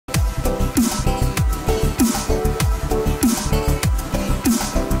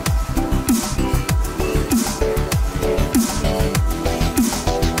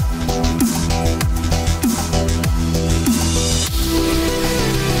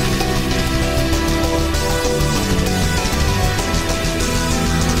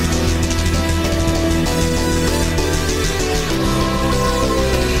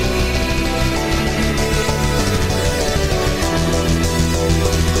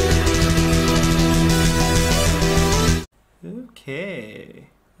Okay,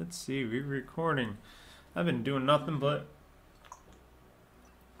 let's see, we're recording. I've been doing nothing but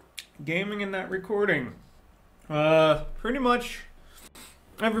gaming and not recording. Pretty much,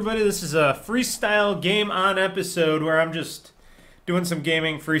 everybody, this is a freestyle game on episode where I'm just doing some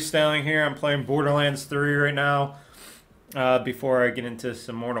gaming, freestyling here. I'm playing Borderlands 3 right now before I get into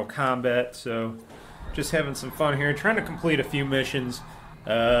some Mortal Kombat, so just having some fun here, trying to complete a few missions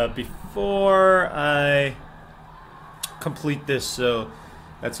before I complete this, so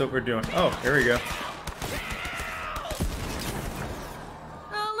that's what we're doing. Oh, here we go.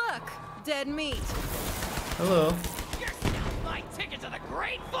 Oh, look, dead meat. Hello. You're still my ticket to the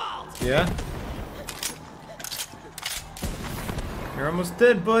Great Vault. Yeah? You're almost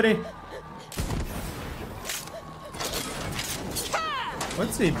dead, buddy.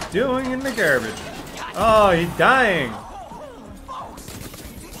 What's he doing in the garbage? Oh, he's dying.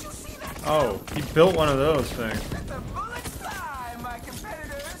 Oh, he built one of those things.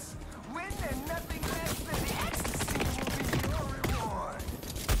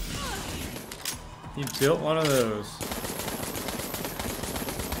 He built one of those.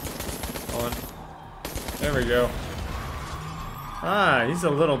 Hold on. There we go. Ah, he's a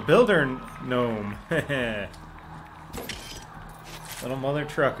little builder gnome. Little mother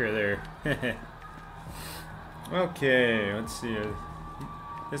trucker there. Okay, let's see.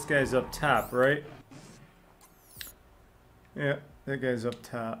 This guy's up top, right? Yeah, that guy's up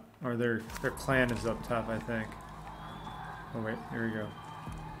top. Or their clan is up top, I think. Oh wait, here we go.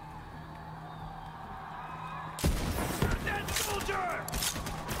 Dead soldier!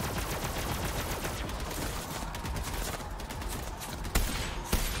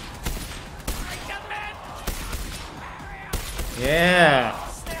 Yeah!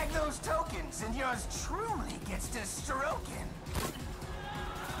 Snag those tokens and yours truly gets to stroking.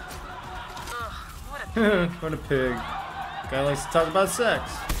 What a pig. Guy likes to talk about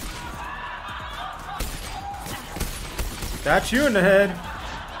sex. Got you in the head.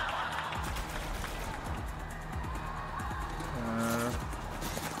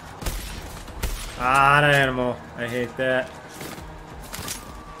 An animal. I hate that.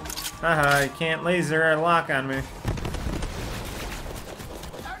 Haha, you can't laser or lock on me.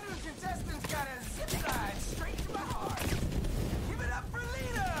 Our new contestants got a zip line straight to my heart. Give it up for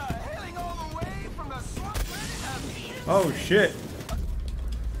Lena, hailing all the way from the swamp planet of Eden. Oh shit.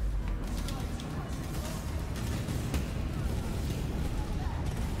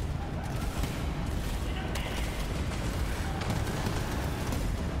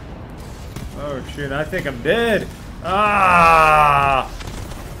 Oh shit, I think I'm dead. Ah!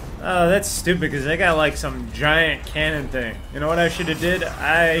 Oh, that's stupid because I got like some giant cannon thing. You know what I should have did?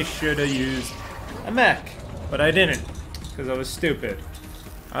 I should have used a mech, but I didn't because I was stupid.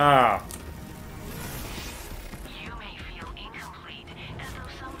 Ah. You may feel incomplete, as though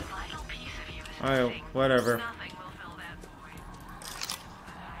some vital piece of you is Oh, missing. whatever. Nothing will fill that void.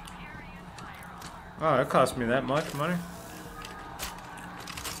 Hyperion firearm. Oh, that cost me that much money.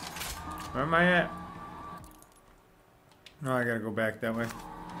 Where am I at? No, I gotta go back that way.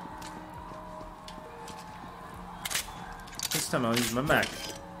 This time I'll use my mech.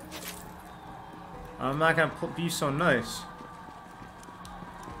 I'm not gonna be so nice.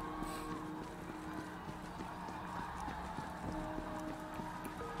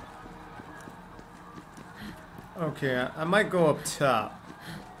 Okay, I might go up top.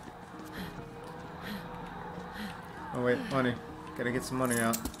 Oh wait, money. Gotta get some money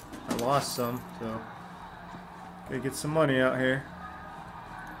out. I lost some, so gotta get some money out here.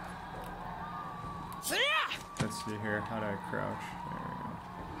 Let's see here. How do I crouch? There we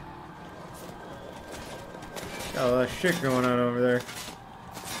go. Got all that shit going on over there.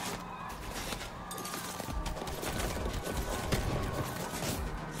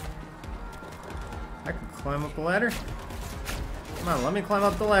 I can climb up the ladder. Come on, let me climb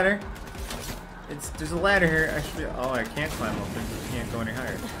up the ladder. There's a ladder here. I should be. Oh, I can't climb up there. You can't go any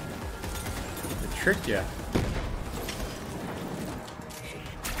higher. They tricked ya.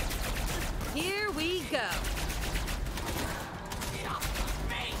 Here we go.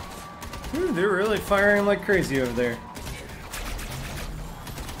 They're really firing like crazy over there.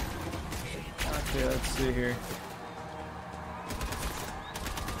 Okay, let's see here.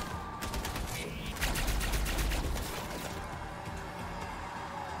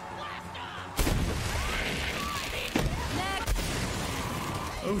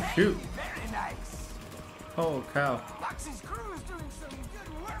 Oh shoot. Very nice. Oh cow. Foxy's crew is doing some good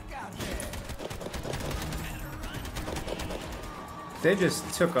work out there. They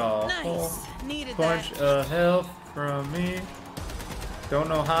just took a whole Nice. Needed bunch that. of health from me. Don't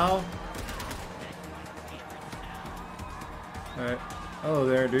know how. Alright. Oh,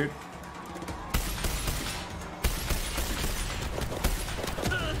 there, dude.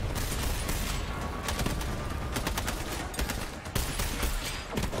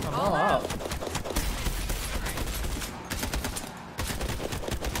 I'm all out.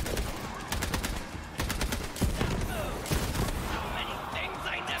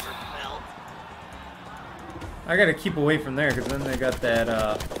 I gotta keep away from there because then they got that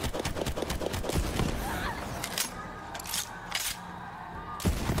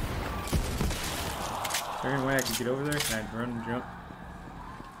Is there any way I can get over there? Can I run and jump?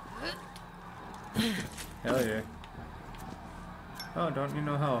 Hell yeah. Oh, don't need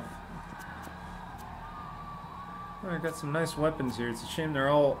no help. Oh, I got some nice weapons here. It's a shame they're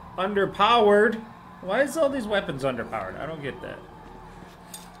all underpowered. Why is all these weapons underpowered? I don't get that.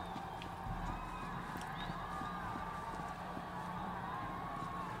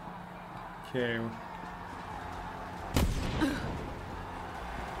 Okay.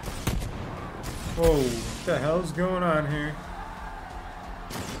 Whoa, what the hell's going on here?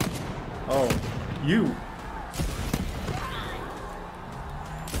 Oh, you.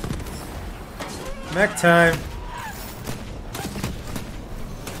 Mech time.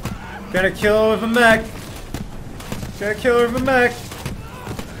 Gotta kill her with a mech. Gotta kill her with a mech.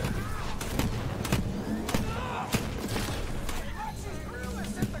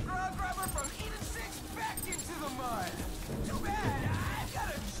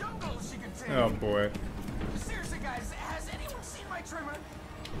 Oh boy. Seriously, guys, has anyone seen my trimmer?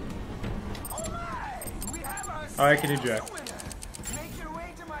 Oh my! We have our I can eject. winner. Make your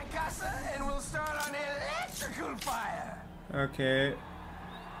way to my casa and we'll start on electrical fire. Okay.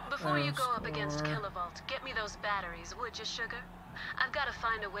 Before you go up against Killowatt, get me those batteries, would you, sugar? I've got to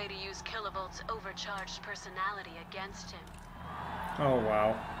find a way to use Killowatt's overcharged personality against him. Oh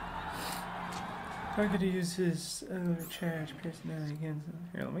wow. I could use his overcharged personality against him.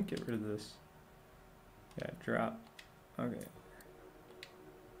 Here, let me get rid of this. Yeah, drop. Okay.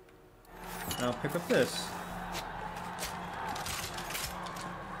 Now I'll pick up this.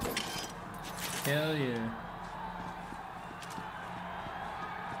 Hell yeah.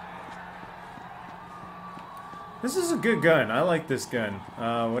 This is a good gun. I like this gun.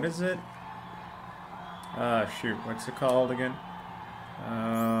 What is it? Shoot. What's it called again?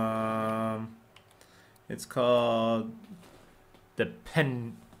 It's called the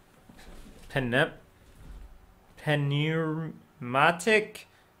pneumatic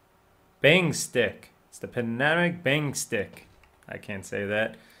bang stick. It's the pneumatic bang stick. I can't say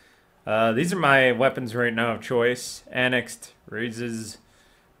that. These are my weapons right now of choice. Annexed, raises,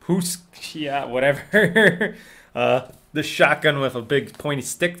 pusk, yeah, whatever. The shotgun with a big pointy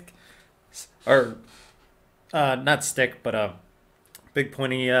stick, or not stick, but a big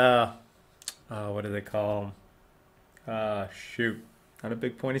pointy. What do they call them? Shoot, not a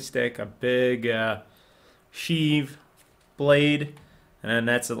big pointy stick, a big sheave blade, and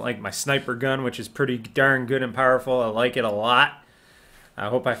that's like my sniper gun, which is pretty darn good and powerful. I like it a lot. I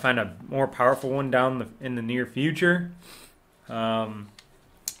hope I find a more powerful one in the near future. Yeah, I'm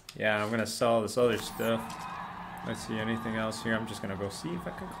gonna sell this other stuff. Let's see, anything else here? I'm just gonna go see if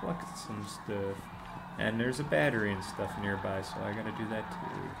I can collect some stuff. And there's a battery and stuff nearby, so I gotta do that too.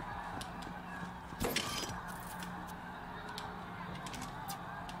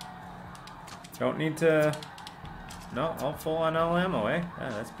 Don't need to... No, all full on all ammo, eh? Ah,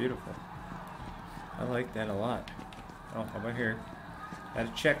 that's beautiful. I like that a lot. Oh, how about here? Gotta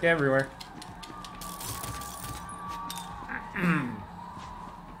check everywhere.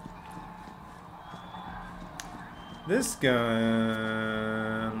 This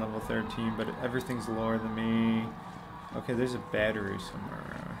gun, level 13, but everything's lower than me. Okay, there's a battery somewhere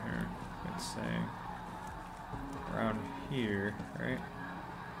around here. Let's say around here, right?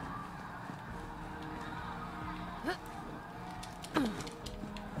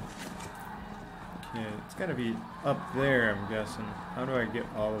 Okay, it's gotta be up there, I'm guessing. How do I get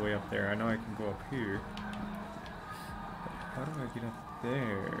all the way up there? I know I can go up here. But how do I get up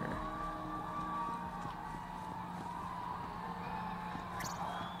there?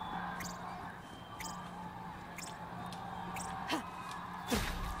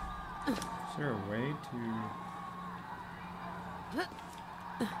 Is there a way to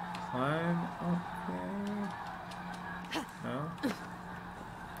climb up there? No?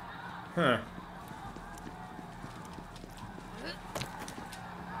 Huh.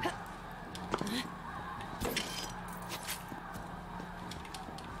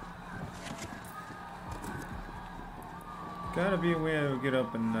 Gotta be a way to get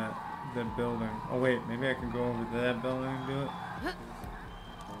up in that building. Oh wait, maybe I can go over to that building and do it.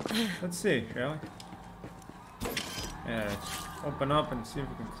 Let's see, shall we? Yeah, let's open up and see if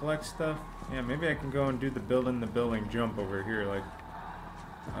we can collect stuff. Yeah, maybe I can go and do the building jump over here like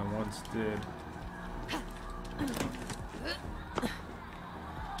I once did.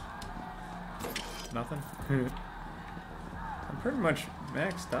 Nothing? I'm pretty much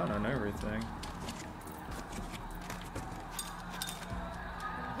maxed out on everything.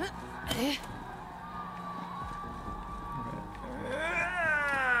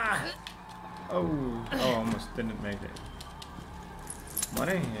 Oh, almost didn't make it.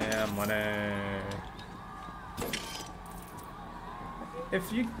 Money? Yeah, money.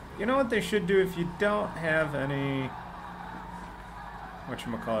 If you know what they should do if you don't have any,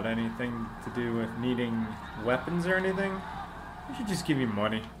 whatchamacallit, anything to do with needing weapons or anything, they should just give you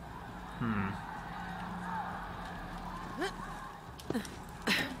money. Nope,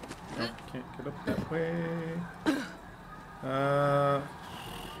 can't get up that way.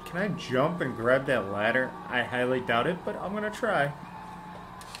 Can I jump and grab that ladder? I highly doubt it, but I'm gonna try.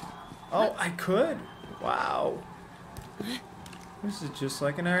 Oh, I could! Wow. This is just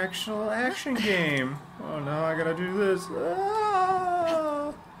like an actual action game. Oh no, I gotta do this.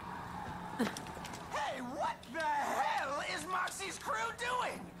 Ah! Hey, what the hell is Moxie's crew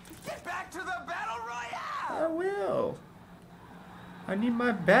doing? Get back to the battle royale! I will. I need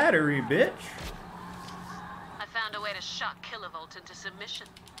my battery, bitch. I found a way to shock Killowatt into submission.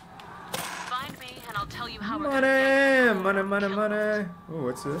 Find me, and I'll tell you how we're Money, gonna money. Oh,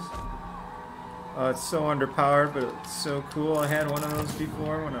 what's this? Oh, it's so underpowered, but it's so cool. I had one of those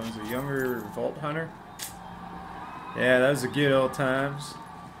before when I was a younger Vault Hunter. Yeah, that was the good old times.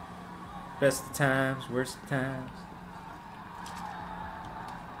 Best of times, worst of times.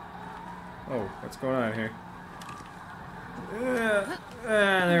 Oh, what's going on here?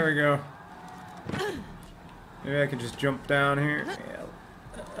 There we go. Maybe I can just jump down here. Yeah.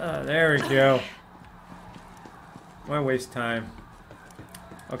 There we go. Why waste time?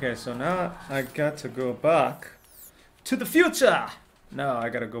 Okay, so now I got to go back to the future. No, I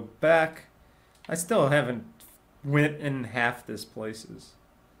gotta go back. I still haven't went in half these places.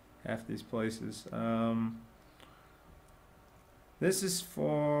 This is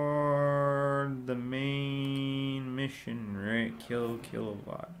for the main mission, right? Kill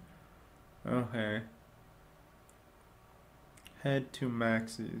Killowatt. Okay. Head to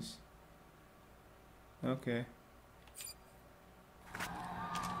Maxie's. Okay.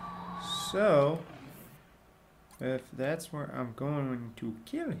 So, if that's where I'm going to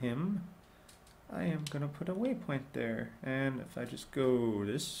kill him, I am gonna put a waypoint there. And if I just go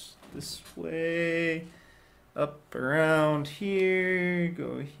this way, up around here,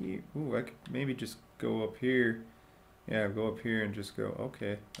 go here. Ooh, I could maybe just go up here. Yeah, go up here and just go.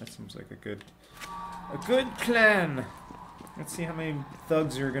 Okay, that seems like a good plan. Let's see how many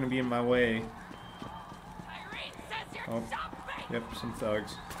thugs are gonna be in my way. Oh, yep, some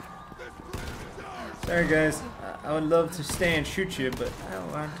thugs. Sorry guys, I would love to stay and shoot you, but I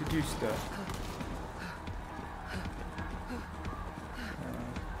don't want to do stuff.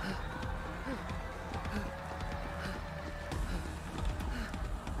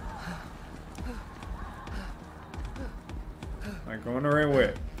 Am I going the right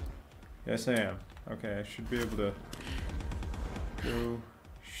way? Yes I am. Okay, I should be able to go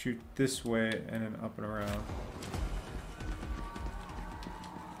shoot this way and then up and around.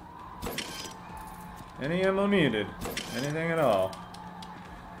 Any ammo needed? Anything at all?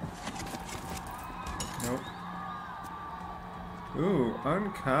 Nope. Ooh,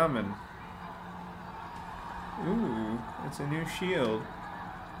 uncommon. Ooh, it's a new shield.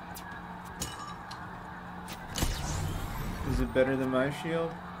 Is it better than my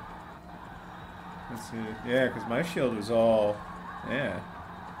shield? Let's see. Yeah, because my shield was all... Yeah.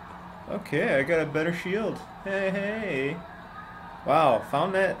 Okay, I got a better shield. Hey, hey. Wow,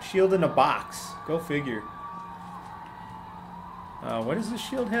 found that shield in a box. Go figure. What does this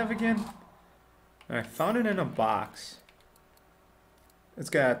shield have again? I found it in a box. It's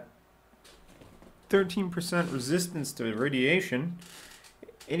got 13% resistance to radiation,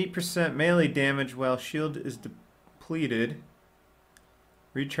 80% melee damage while shield is depleted.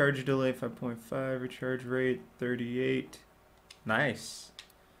 Recharge delay 5.5, recharge rate 38. Nice.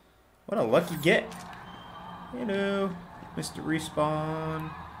 What a lucky get. Hello, Mr.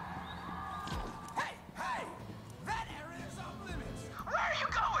 Respawn. Hey, hey! That area's off limits! Where are you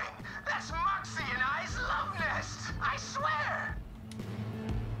going? That's Moxie and I's love nest! I swear!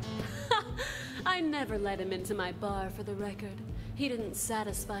 I never let him into my bar, for the record. He didn't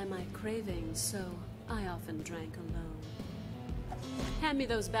satisfy my cravings, so I often drank alone. Hand me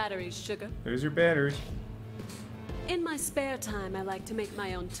those batteries, sugar. There's your batteries. In my spare time, I like to make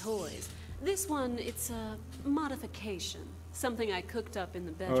my own toys. This one, it's a modification. Something I cooked up in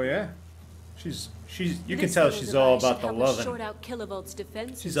the bedroom. Oh yeah, she's. You can tell she's all about the loving. Short out Kilovolt's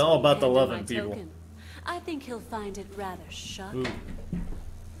defenses. She's all about the and loving my people. token. I think he'll find it rather shocking. Ooh.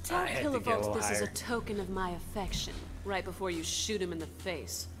 Tell I had to get a Kilovolt little this is a higher. token of my affection, right before you shoot him in the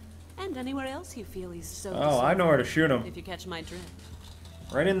face. And anywhere else you feel he's so Oh, I know where to shoot him. if you catch my drift.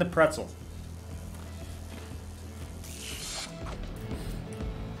 Right in the pretzel.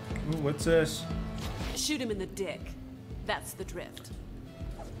 Ooh, what's this? Shoot him in the dick. That's the drift.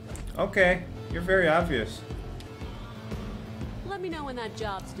 Okay, you're very obvious. Let me know when that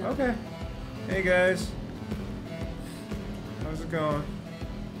job's done. Okay. Hey guys. How's it going?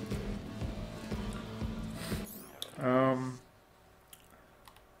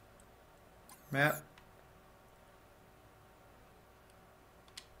 Matt?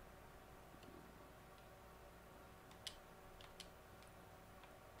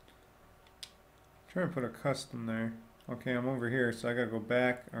 Trying to put a custom there. Okay, I'm over here, so I gotta go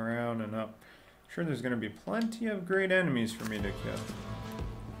back, around, and up. Sure, there's gonna be plenty of great enemies for me to kill.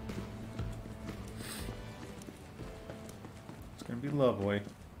 It's gonna be lovely.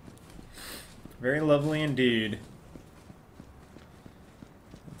 Very lovely indeed.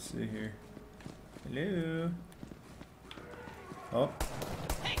 Let's see here. Hello. Oh.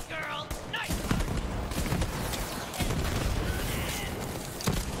 Hey, girl! Nice!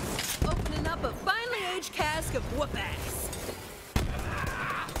 Opening up a finely aged cask of whoop ass.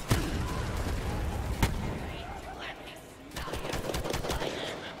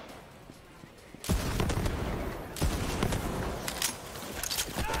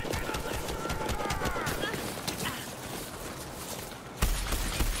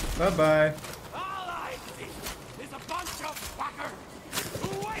 Bye-bye. All I see is a bunch of whackers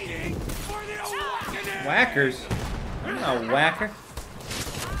waiting for the awakening! Whackers? I'm not a whacker.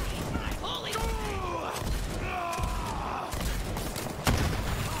 Holy...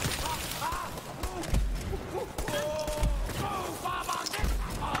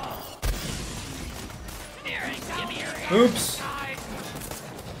 Oops.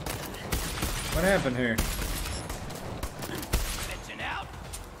 What happened here? Bitching out.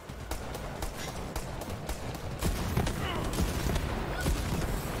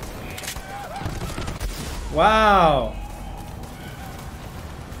 Wow.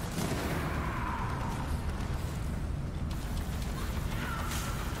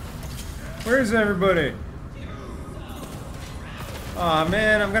 Where's everybody? Aw,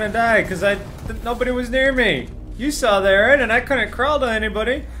 man, I'm gonna die because nobody was near me. You saw that, right? And I couldn't crawl to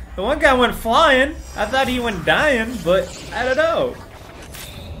anybody. The one guy went flying. I thought he went dying, but I don't know.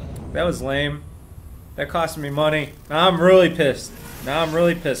 That was lame. That cost me money. Now I'm really pissed. Now I'm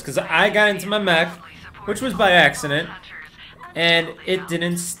really pissed because I got into my mech, which was by accident, and it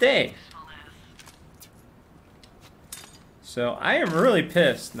didn't stay. So I am really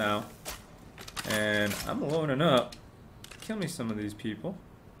pissed now. And I'm loading up. Kill me some of these people.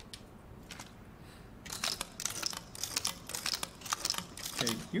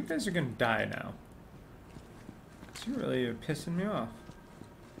 Okay, you guys are gonna die now. So you're really pissing me off.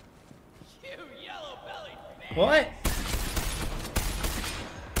 You yellow-bellied man! What?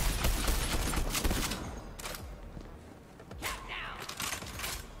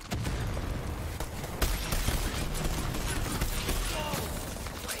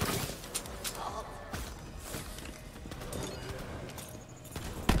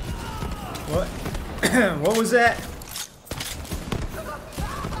 What? What was that?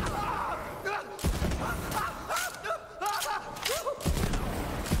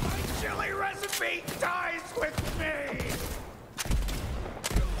 My chili recipe dies with me!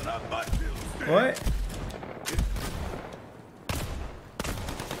 What?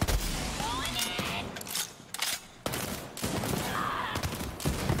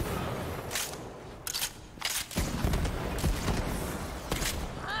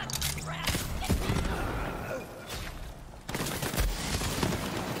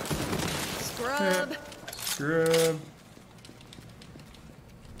 Scrub. Scrub.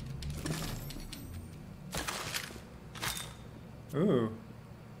 Ooh.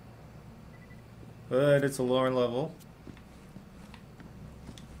 But it's a lower level.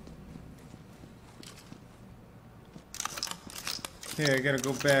 Okay, I gotta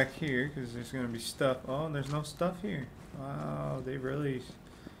go back here because there's gonna be stuff. Oh, there's no stuff here. Wow, they really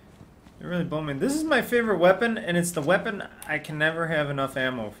bum me. This is my favorite weapon, and it's the weapon I can never have enough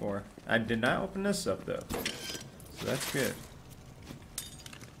ammo for. I did not open this up though, so that's good.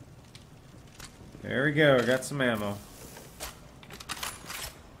 There we go. Got some ammo.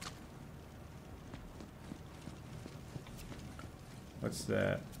 What's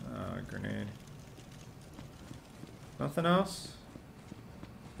that? Grenade. Nothing else?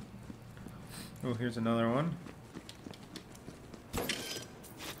 Oh, here's another one.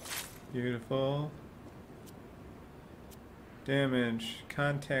 Beautiful. Damage.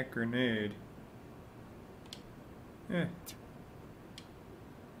 Contact grenade. Yeah.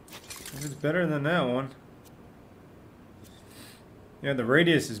 It's better than that one. Yeah, the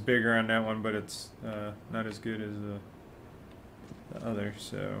radius is bigger on that one, but it's not as good as the other,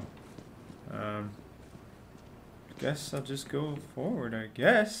 so I guess I'll just go forward, I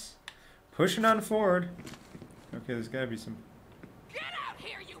guess. Pushing on forward. Okay, there's gotta be some... Get out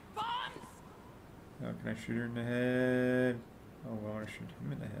here, you bums! Oh, can I shoot her in the head? Oh, well, I want to shoot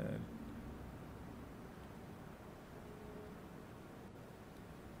him in the head.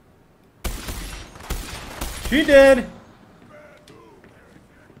 She did!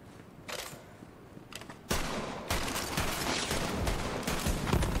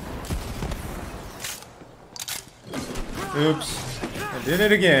 Oops. I did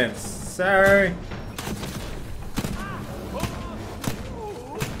it again. Sorry. I'm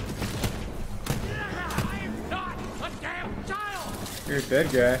not a damn child! You're a dead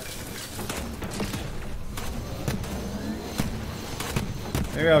guy.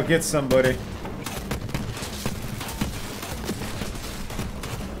 Maybe I'll get somebody.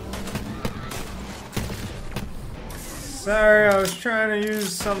 Sorry, I was trying to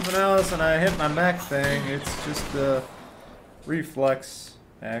use something else and I hit my mech thing. It's just the reflex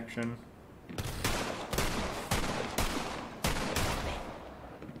action.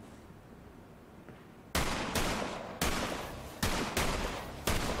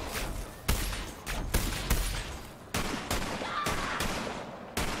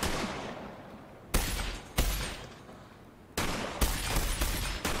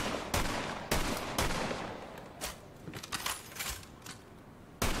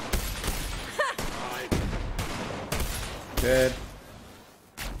 Dead.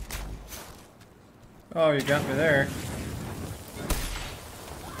 Oh, you got me there.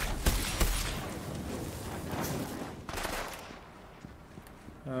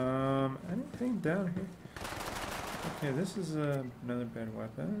 Anything down here? Okay, this is another bad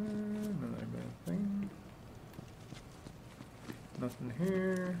weapon. Another bad thing. Nothing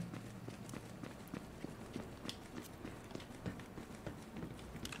here.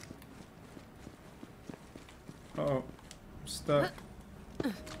 Uh-oh. Stuck.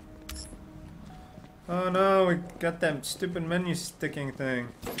 Oh no, we got that stupid menu sticking thing.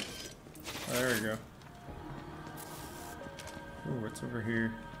 Oh, there we go. Ooh, what's over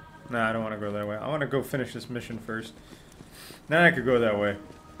here? Nah, I don't want to go that way. I want to go finish this mission first. Then I could go that way.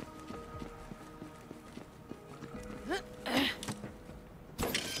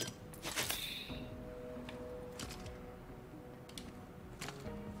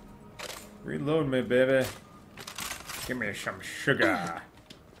 Reload me, baby. Give me some sugar.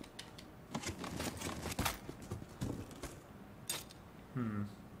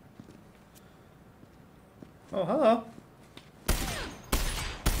 Oh, hello.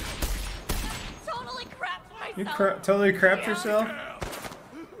 Totally crapped myself. You totally crapped yourself?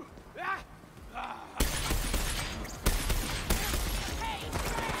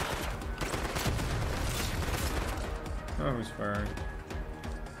 Oh, who's firing?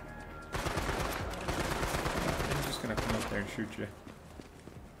 I'm just gonna come up there and shoot you.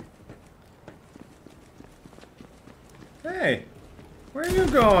 Hey! Where are you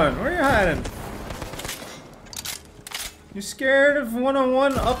going? Where are you hiding? You scared of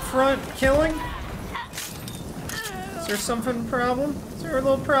one-on-one upfront killing? Is there something problem? Is there a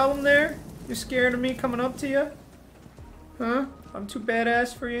little problem there? You scared of me coming up to you? Huh? I'm too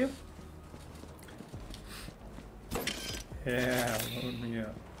badass for you? Yeah, load me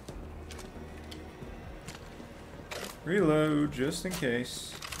up. Reload, just in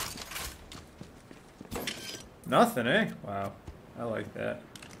case. Nothing, eh? Wow. I like that.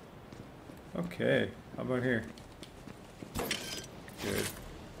 Okay, how about here? Good.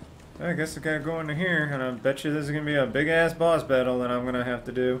 I guess I gotta go into here, and I bet you this is gonna be a big-ass boss battle that I'm gonna have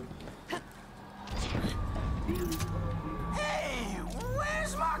to do. Hey,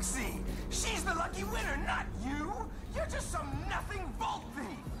 where's Moxie? She's the lucky winner, not you. You're just some nothing vault thief.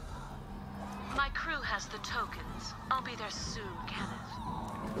 My crew has the tokens. I'll be there soon, Kenneth.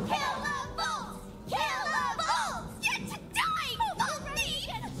 Kill the Bolts! Kill the Bolts! Get to dying, Bolt me!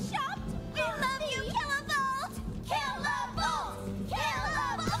 Shocked! We love you, Kill the Bolt! Kill the Bolts! Kill the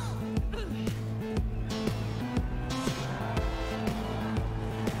Bolts!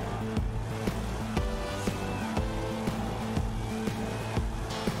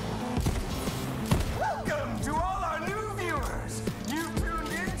 Welcome to all our new viewers. You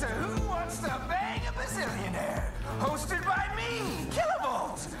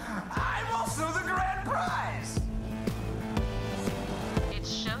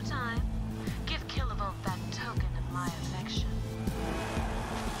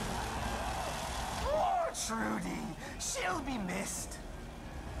Trudy. She'll be missed.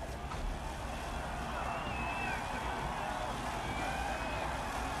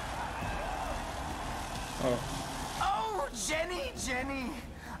 Oh. Oh, Jenny, Jenny.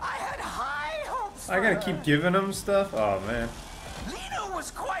 I had high hopes for I gotta her. keep giving him stuff? Oh, man. Lino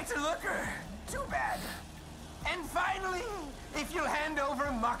was quite a looker. Too bad. And finally, if you'll hand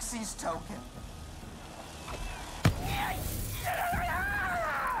over Moxie's token.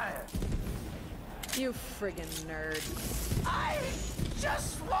 You friggin' nerd. I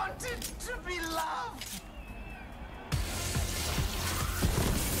just wanted to be loved.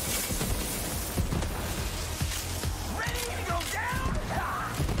 Ready to go down?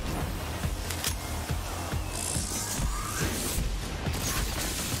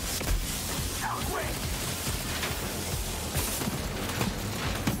 Out way.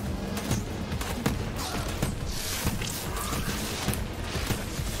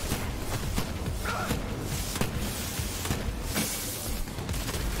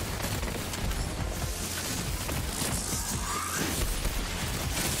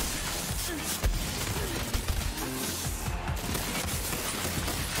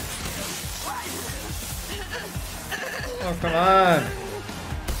 Oh, come on.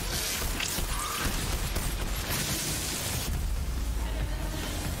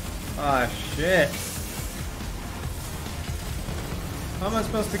 Ah, shit. How am I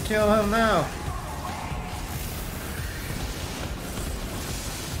supposed to kill him now?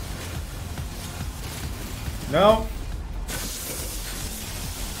 Nope.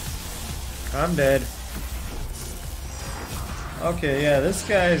 I'm dead. Okay, yeah, this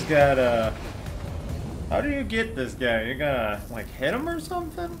guy's got a... How do you get this guy? You gotta, like, hit him or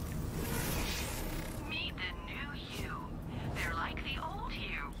something? Meet the new you. They're like the old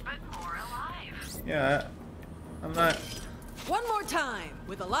you, but more alive. Yeah, I'm not... One more time,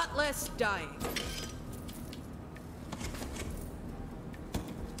 with a lot less dying.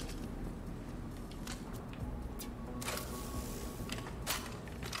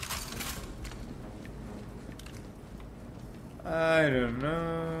 I don't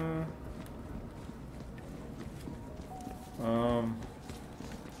know.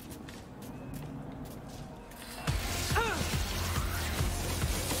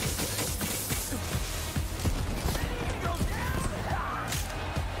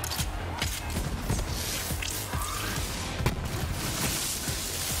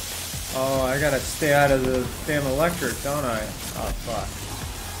 Oh, I gotta stay out of the damn electric, don't I? Oh, fuck.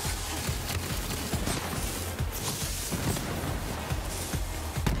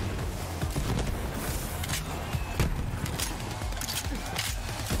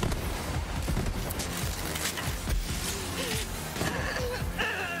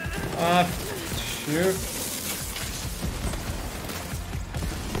 Ah, shoot.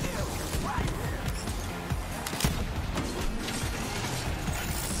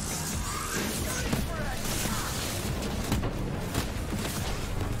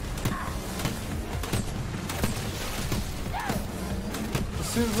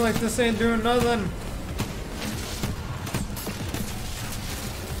 Seems like this ain't doing nothing.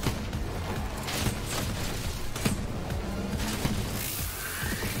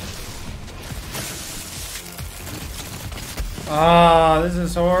 Ah, this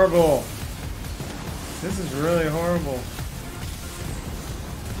is horrible. This is really horrible.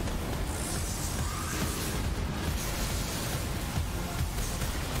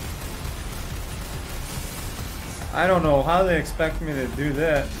 I don't know how they expect me to do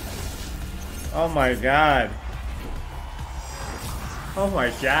that. Oh my god. Oh my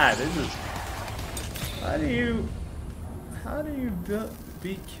god, this is... How do you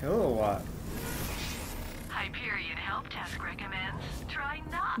beat Killowatt? Hyperion help desk recommends try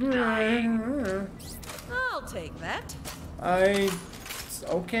not dying. I'll take that.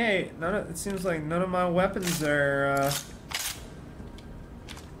 Okay. It seems like none of my weapons are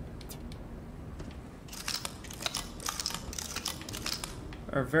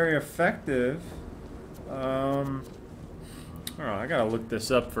very effective. Oh, I gotta look this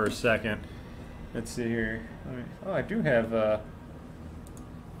up for a second. Let's see here. Oh, I do have it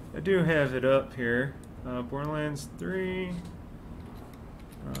up here. Borderlands 3.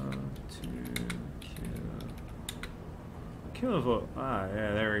 2 Killowatt. Ah,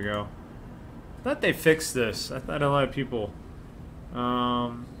 yeah, there we go. I thought they fixed this. I thought a lot of people.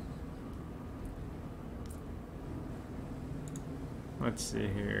 Let's see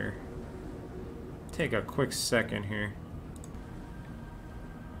here. Take a quick second here.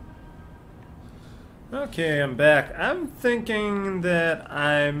 Okay, I'm back. I'm thinking that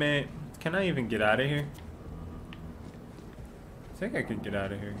I may... Can I even get out of here? I think I could get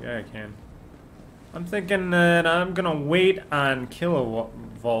out of here. Yeah, I can. I'm thinking that I'm gonna wait on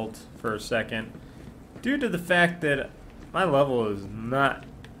Killowatt for a second, due to the fact that my level is not,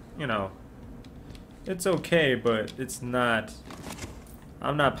 you know, it's okay, but it's not,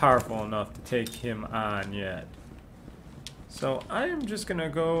 I'm not powerful enough to take him on yet. So I am just gonna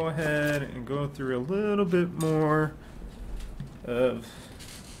go ahead and go through a little bit more of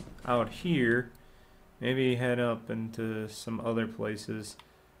out here, maybe head up into some other places.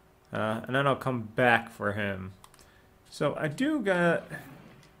 And then I'll come back for him. So I do got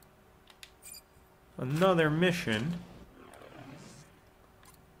another mission.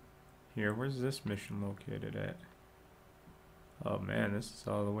 Here, where's this mission located at? Oh man, this is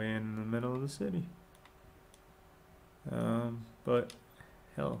all the way in the middle of the city. But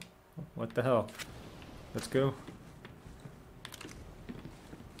hell, what the hell? Let's go.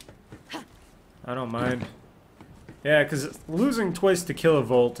 I don't mind. Yeah, because losing twice to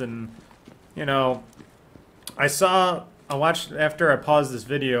Killowatt, and, you know, I watched, after I paused this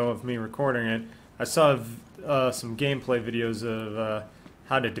video of me recording it, I saw some gameplay videos of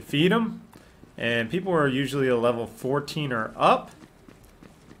how to defeat him, and people are usually a level 14 or up,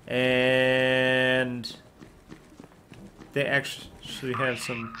 and they actually have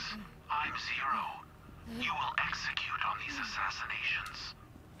some... I'm Zero. You will execute on these assassinations.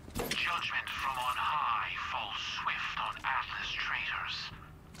 Judgment from on high falls swift on Atlas traitors.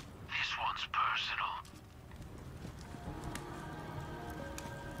 This one's personal.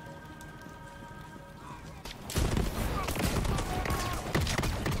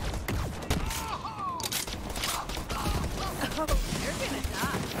 You're gonna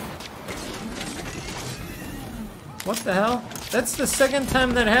die. What the hell? That's the second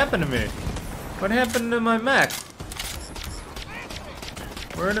time that happened to me. What happened to my mech?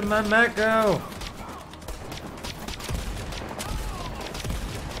 Where did my mech go?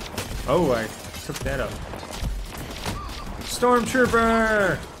 Oh, I took that up.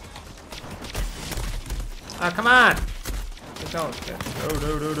 Stormtrooper! Ah, come on!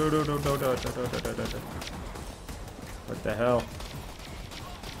 What the hell?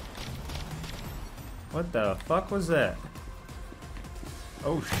 What the fuck was that?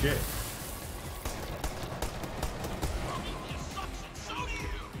 Oh shit.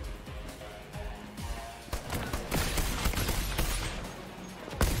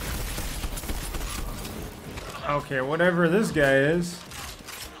 Okay, whatever this guy is.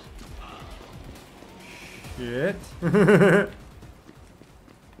 Shit.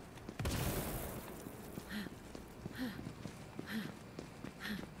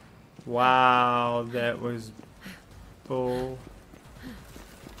 Wow, that was bull.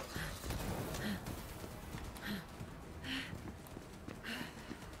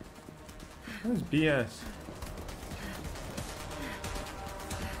 That was BS.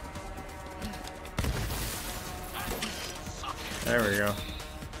 There we go.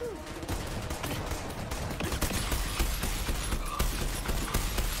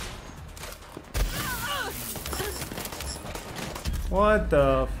 What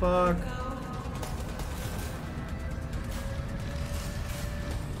the fuck?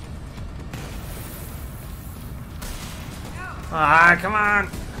 Ah, come on!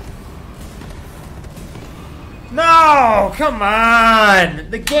 No! Come on!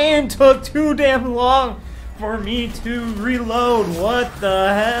 The game took too damn long for me to reload. What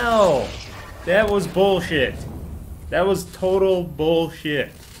the hell? That was bullshit. That was total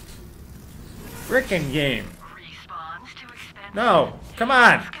bullshit. Frickin' game. No, come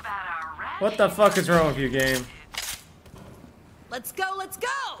on. What the fuck is wrong with you, game? Let's go, let's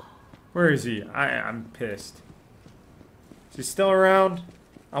go! Where is he? I'm pissed. Is he still around?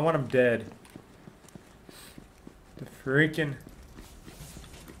 I want him dead. The freaking...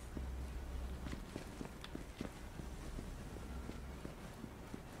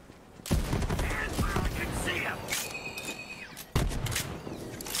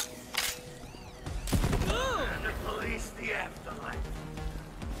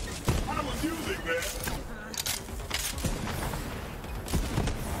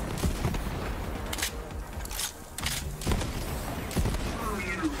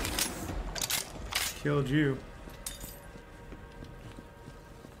 Killed you.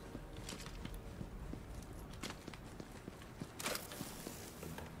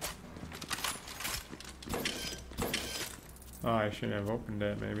 Oh, I shouldn't have opened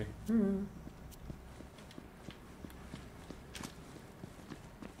that, maybe.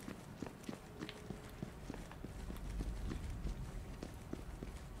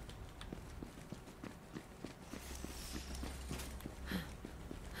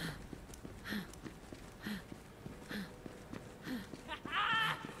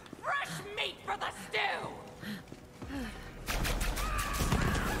 Fresh meat for the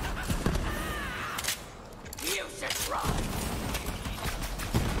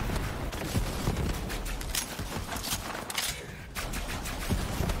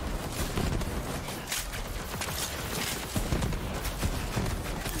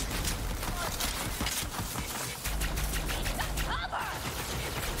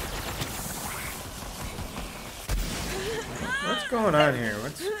going on here?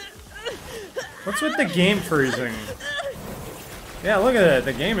 What's with the game freezing? Yeah, look at that.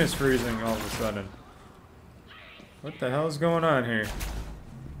 The game is freezing all of a sudden. What the hell is going on here?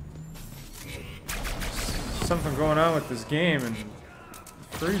 Something going on with this game and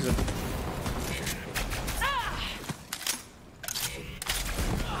freezing.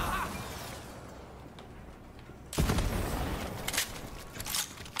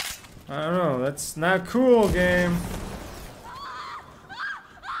 I don't know, that's not cool, game.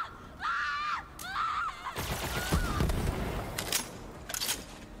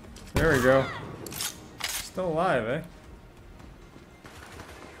 There we go. Still alive, eh?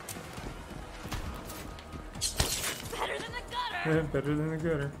 Better than the gutter. Yeah, better than the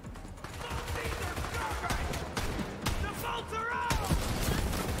gutter.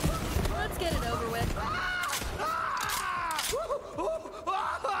 Let's get it over with.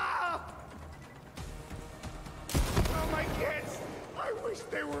 Oh, my kids! I wish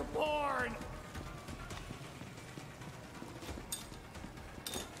they were born!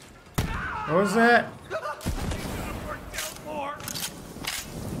 What was that?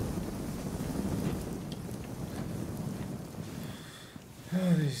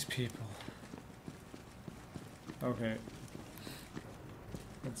 Oh, these people. Okay.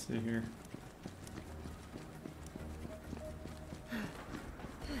 Let's see here.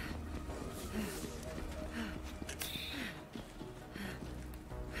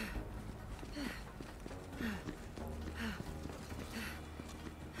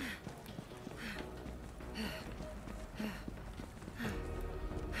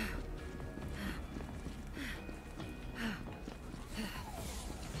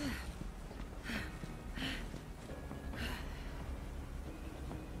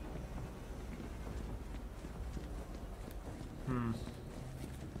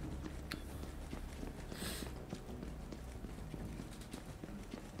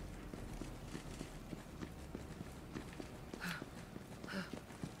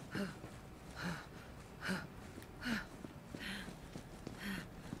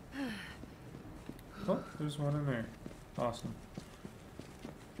 Oh, there's one in there. Awesome.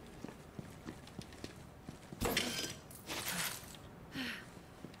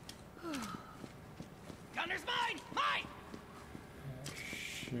 Gunner's mine! Mine!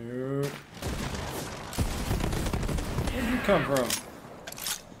 Shoot. Where'd you come from?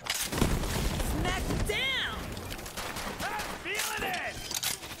 Smack down! I'm feeling it!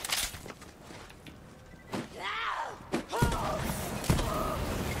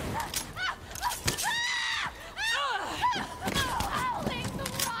 Howling the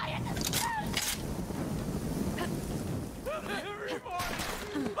riot. Everyone!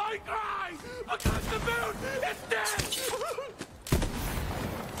 My cry! Because the moon is dead!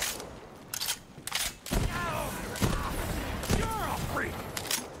 You're a freak!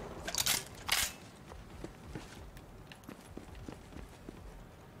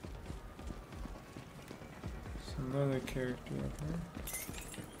 There's another character up here.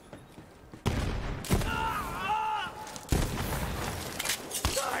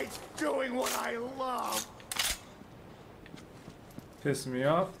 I'm doing what I love! Pissing me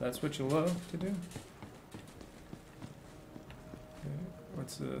off? That's what you love to do? Okay,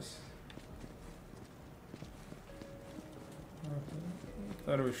 what's this? I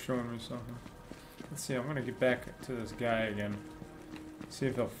thought it was showing me something. Let's see, I'm gonna get back to this guy again. See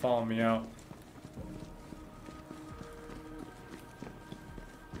if he'll follow me out.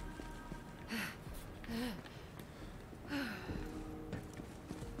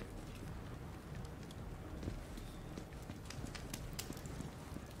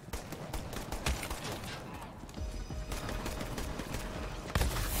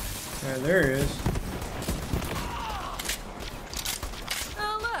 Yeah, there he is.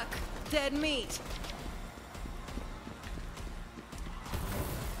 Oh, look! Dead meat.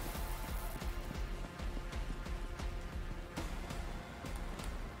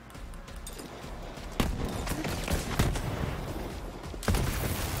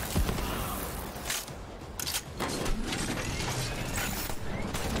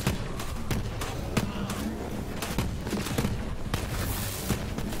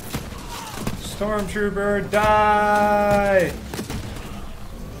 Stormtrooper, die!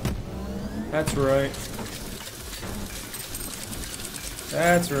 That's right.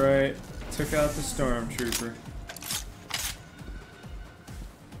 That's right. Took out the Stormtrooper.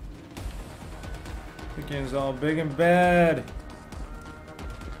 The game's all big and bad.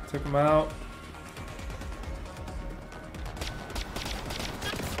 Took him out.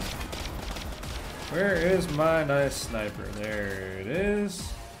 Where is my nice sniper? There it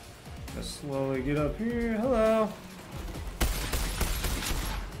is. Just slowly get up here. Hello.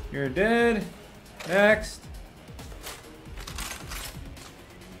 You're dead. Next.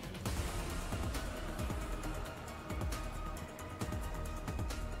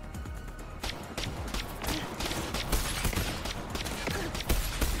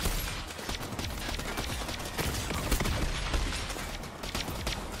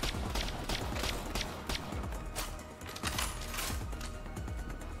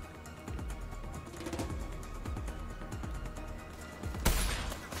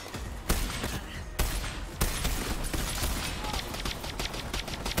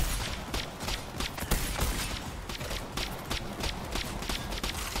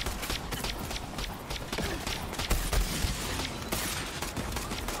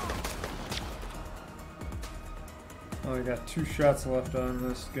 Only got 2 shots left on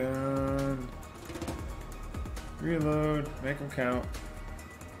this gun. Reload, make them count.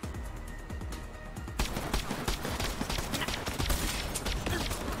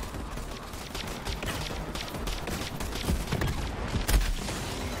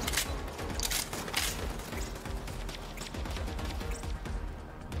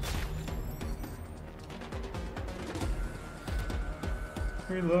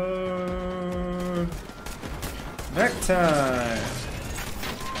 Reload. Necktie.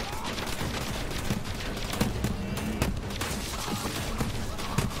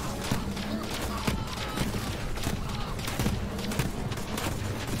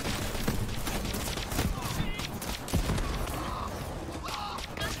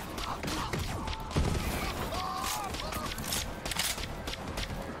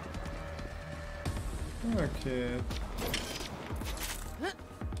 Okay.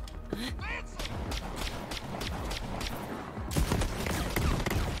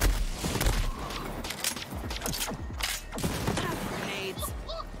 Grenades.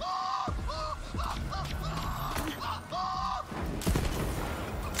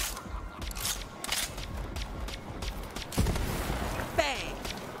 Bang.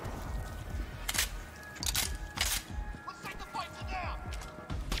 Let's take the fights down.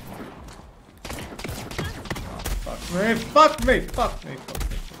 Fuck me, fuck me, fuck me, fuck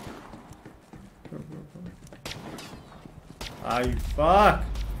me. Go, go, go. Ah, you fuck.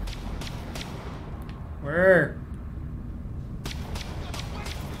 Where?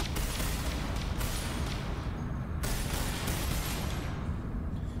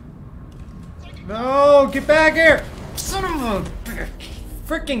 No, get back here! Son of a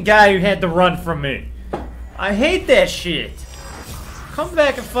freaking guy who had to run from me. I hate that shit. Come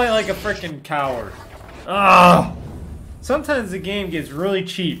back and fight like a freaking coward. Ugh. Sometimes the game gets really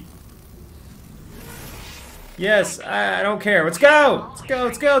cheap. Yes, I don't care. Let's go! Let's go,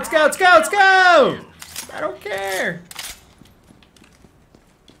 let's go, let's go, let's go, let's go! I don't care.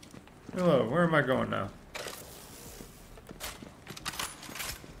 Hello, where am I going now?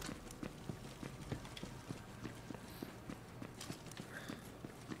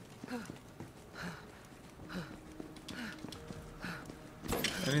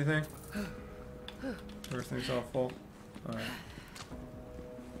 Anything? Everything's all full. Alright.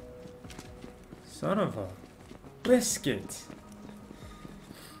 Son of a biscuit.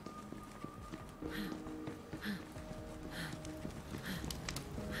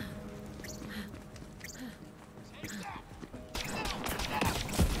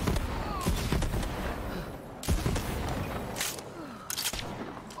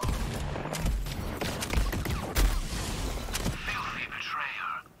 Filthy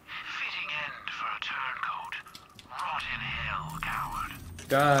betrayer. Fitting end for a turncoat. Rot in hell, coward.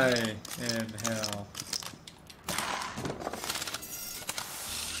 Die in hell.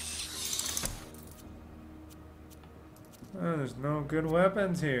 Oh, there's no good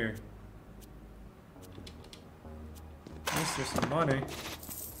weapons here. At least there's some money.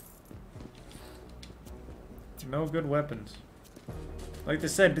 No good weapons. Like they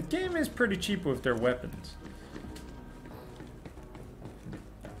said, the game is pretty cheap with their weapons.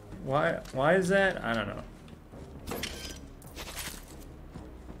 Why is that? I don't know.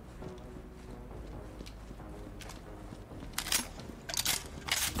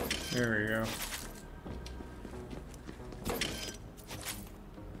 There we go.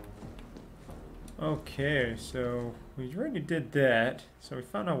 Okay, so we already did that. So we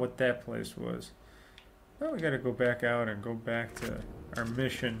found out what that place was. Now we gotta go back out and go back to our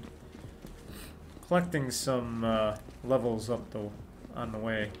mission. Collecting some levels up on the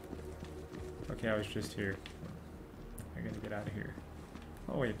way. Okay, I was just here. I gotta get out of here.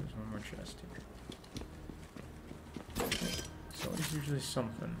 Oh wait, there's one more chest here. It's always usually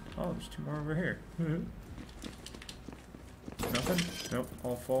something. Oh, there's 2 more over here. Nothing? Nope,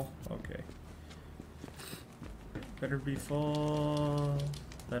 all full? Okay. Better be full.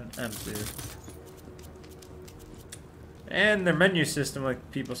 Then empty. And their menu system,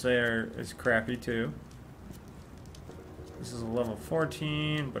 like people say, is crappy too. This is a level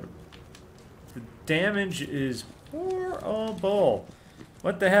 14, but the damage is horrible.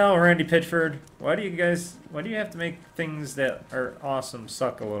 What the hell, Randy Pitchford? Why do you have to make things that are awesome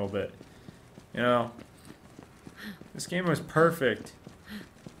suck a little bit? You know? This game was perfect.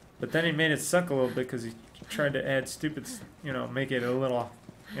 But then he made it suck a little bit because he tried to add stupid, you know, make it a little,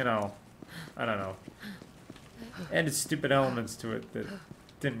 you know, I don't know. Added stupid elements to it that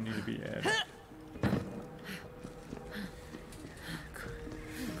didn't need to be added.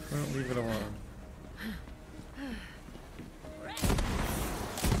 Well, leave it alone.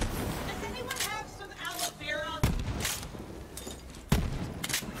 Does anyone have some aloe vera?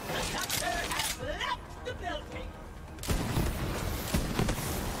 The doctor has left the building.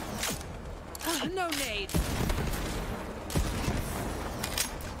 No nade.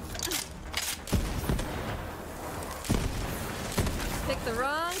 Pick the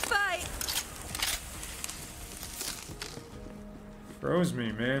wrong fight. Froze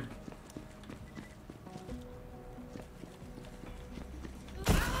me, man.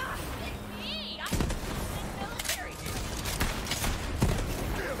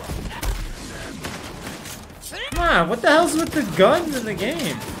 Come on, what the hell's with the guns in the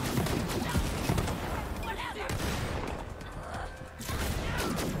game?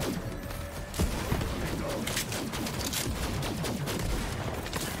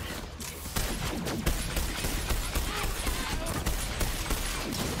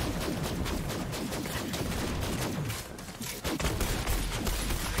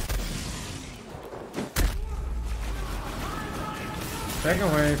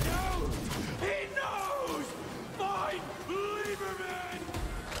 Second wave. He knows! Fine! Leave him in!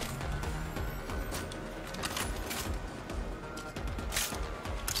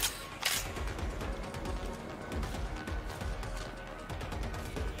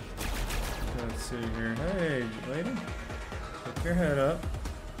 Let's see here. Hey, lady. Pick your head up.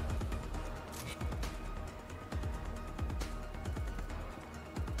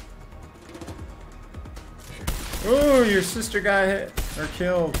 Oh, your sister got hit or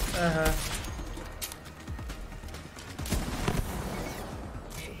killed.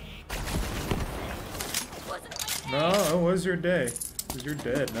 No, it was your day. Because you're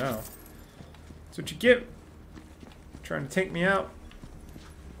dead now. That's what you get. Trying to take me out.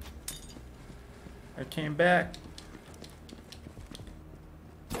 I came back.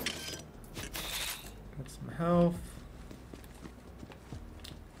 Got some health.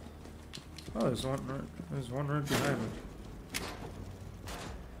 Oh, there's one right behind me.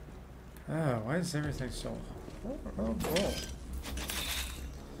 Oh, why is everything so horrible?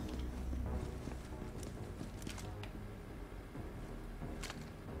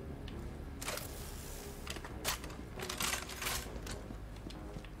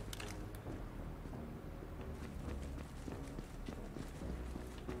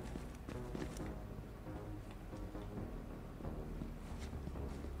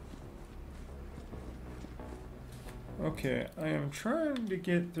 Okay, I am trying to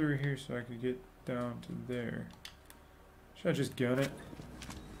get through here so I can get down to there. Should I just gun it?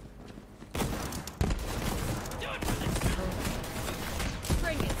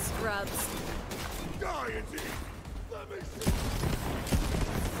 Bring it, scrubs. Deity! Let me see!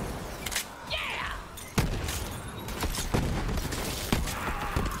 Yeah!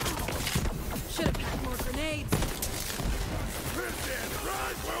 Should have packed more grenades. Prison,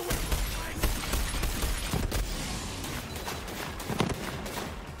 run where we...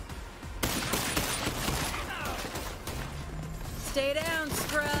 Stay down,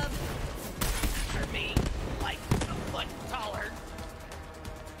 scrub. For me, like a foot taller.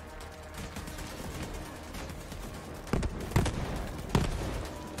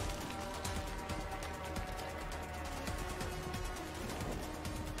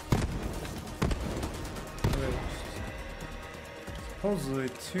 Supposedly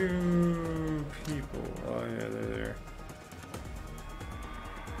 2 people. Oh yeah, they're there.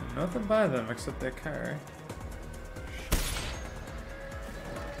 Nothing by them except that car.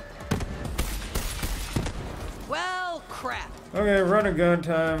 Well, crap. Okay, run a gun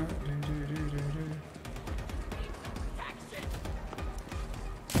time.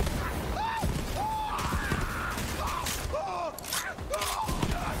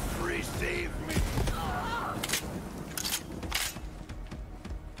 Receive me!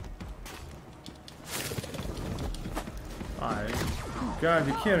 God,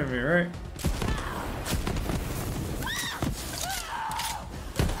 you're kidding me, right?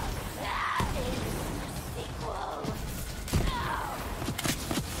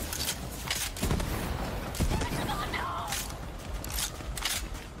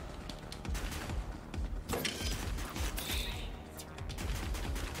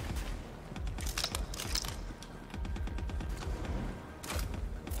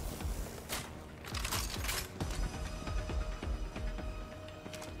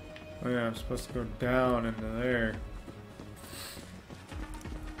 yeah, I'm supposed to go down into there.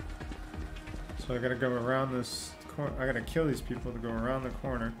 So I gotta go around this corner. I gotta kill these people to go around the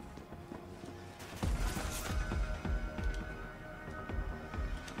corner.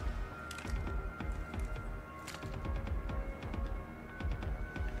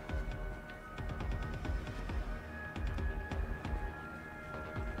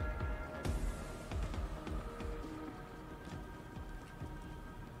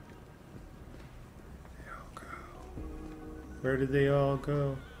 Where did they all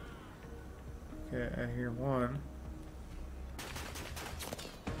go? Okay, I hear one.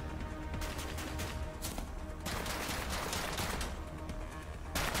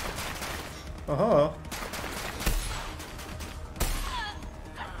 Oh.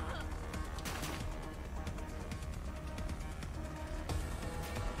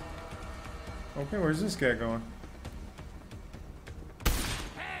 Okay, where's this guy going?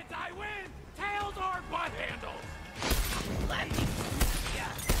 Heads, I win! Tails or butt handles!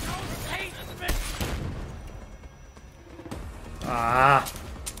 Ah!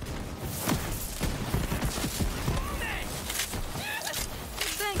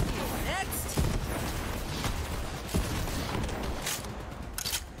 Thank you. Next.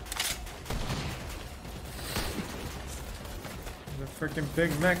 The freaking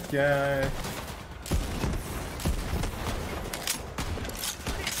Big Mac guy.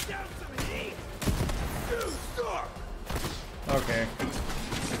 Okay.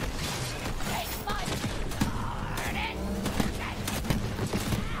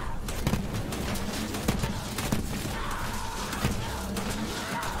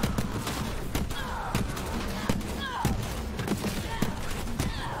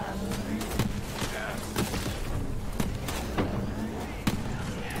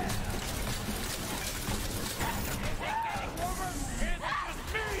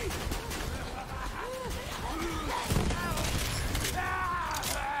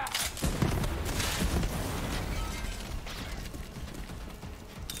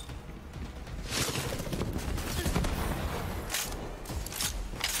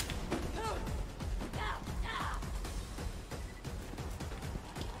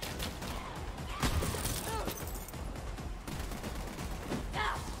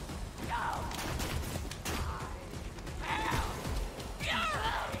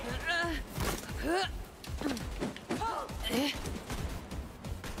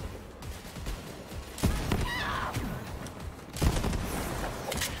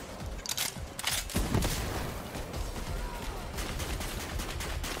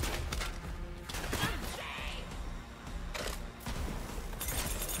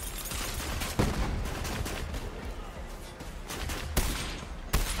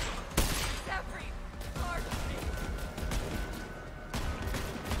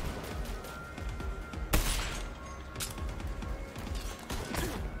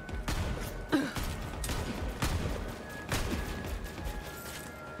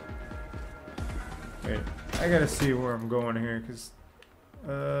 Wait, I gotta see where I'm going here, cause,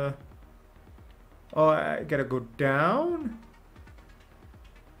 oh, I gotta go down?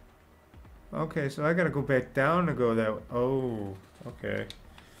 Okay, so I gotta go back down to go that way. Oh, okay.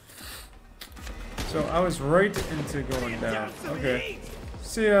 So I was right into going down. Okay.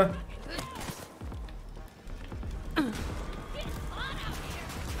 See ya.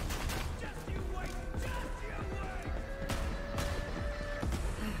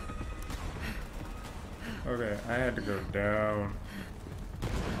 Okay, I had to go down.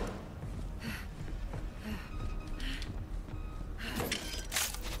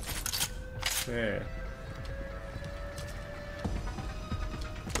 There.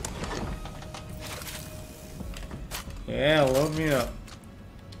 Yeah, load me up.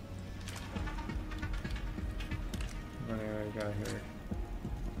 How many I got here?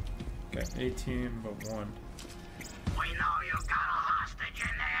 Got 18, but 1. We know you got a hostage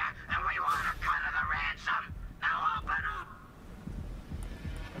in there, and we want a cut of the ransom. Now open up.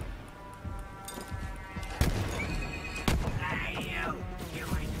 Hey, you! You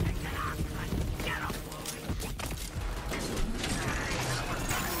ain't picking up. Get up,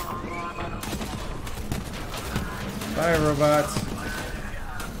 Bye, robots.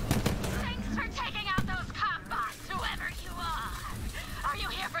 Thanks for taking out those cop bots, whoever you are. Are you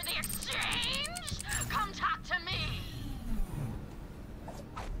here for the exchange? Come talk to me.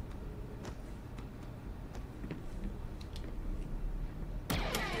 So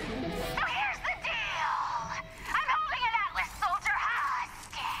here's the deal. I'm holding an Atlas soldier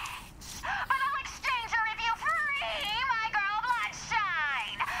hostage, but I'll exchange her with you free, my girl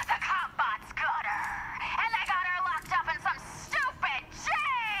Bloodshine. The cop bots got her, and they got her locked up in some stupid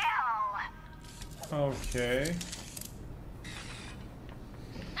Okay.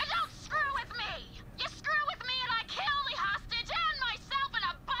 And don't screw with me! You screw with me and I kill the hostage and myself and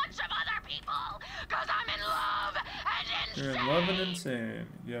a bunch of other people! Cause I'm in love and insane! You're in love and insane.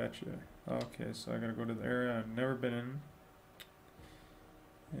 Gotcha. Okay, so I gotta go to the area I've never been in.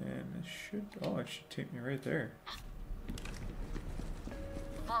 And it should... Oh, it should take me right there.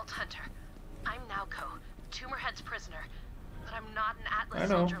 Vault Hunter. I'm Naoko, Tumorhead's prisoner. But I'm not an Atlas I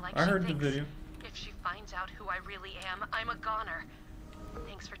know. soldier like I she heard the thinks. video. If she finds out who I really am, I'm a goner.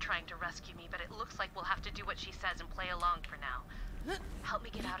 Thanks for trying to rescue me, but it looks like we'll have to do what she says and play along for now. Help me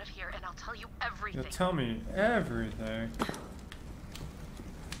get out of here and I'll tell you everything. You'll tell me everything.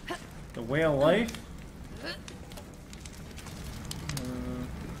 The way of life?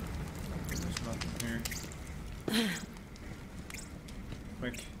 There's nothing here.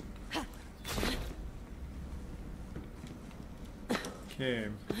 Quick. Okay,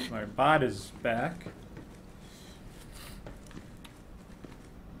 my bot is back.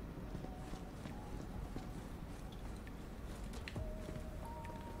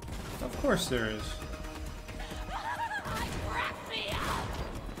 Of course there is.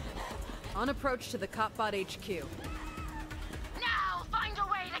 On approach to the Copbot HQ. Now find a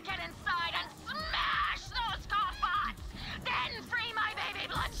way to get inside and smash those cockbots! Then free my baby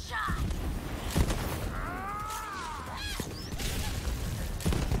Bloodshot!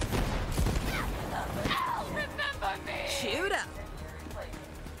 Remember me! Shoot up!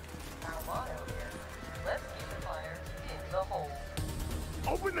 Our motto is, let's keep the fire in the hole.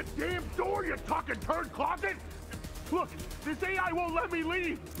 Open the damn door, you talking turd closet! Look, this AI won't let me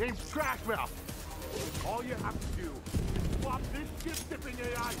leave! Name's Trashmouth. All you have to do is swap this shit-sipping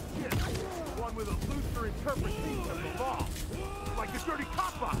AI shit for one with a looser interpretation of the law. Like the dirty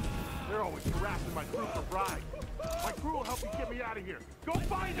cop-bots. They're always harassing my crew for bribes. My crew will help you get me out of here. Go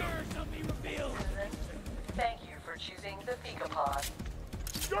find them! Thank you for choosing the Fika Pod.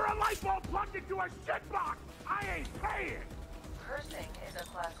 You're a light bulb plugged into a shitbox! I ain't paying! Cursing is a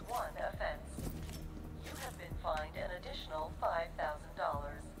Class 1 offense. You have been fined an additional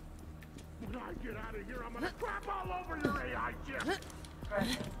 $5,000. When I get out of here, I'm gonna crap all over your AI chip!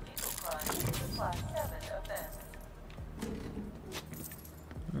 Threatening fecal crime is a Class 7 offense.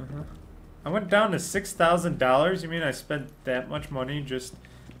 I went down to $6,000. You mean I spent that much money just...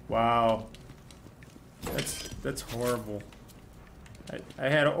 Wow. That's horrible. I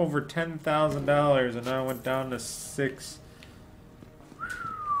had over $10,000 and now I went down to 6.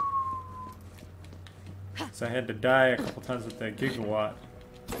 So I had to die a couple times with that gigawatt.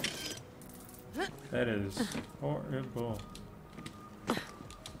 That is horrible.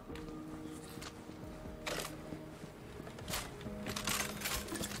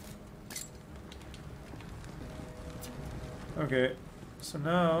 Okay, so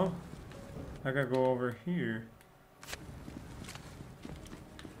now I gotta go over here.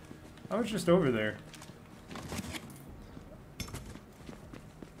 I was just over there.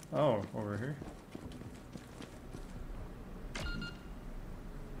 Oh, over here.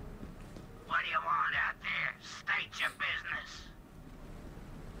 What do you want out there? State your business.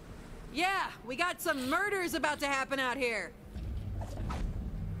 Yeah, we got some murders about to happen out here.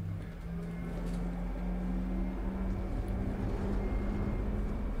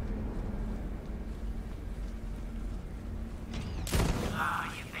 Oh,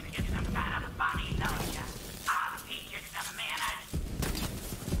 you think you're some kind of bunny, don't you? I'll teach you some manners.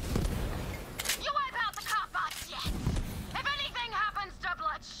 You wipe out the cockbots yet? If anything happens to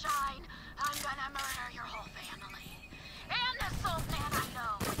Bloodshine, I'm gonna murder your whole family. And the soul man I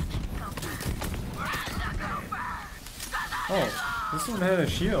know. And the gopher. 'Cause I'm in Oh, love. this one had a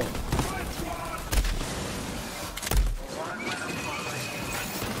shield.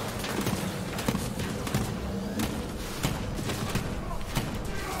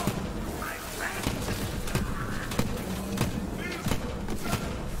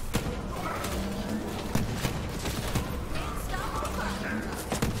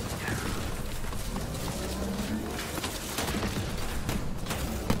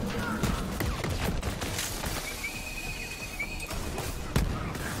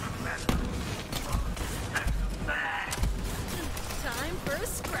 Time for a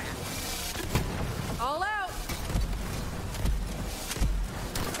scrap. All out.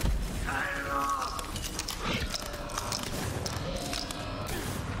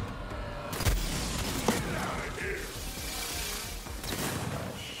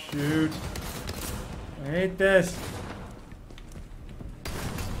 Shoot. I hate this.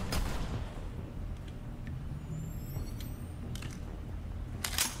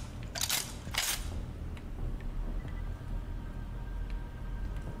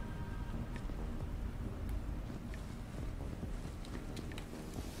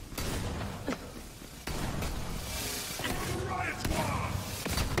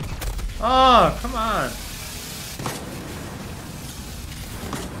 Oh, come on.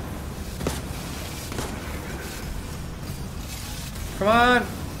 Come on.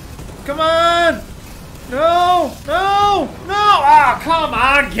 Come on. No. No. No. Ah, come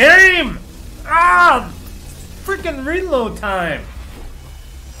on, game. Ah, freaking reload time.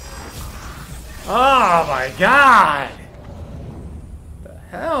 Oh my god. The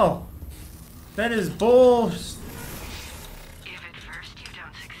hell? That is bullshit. If at first you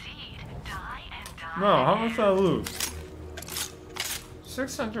don't succeed, die and die. No, how much did I lose?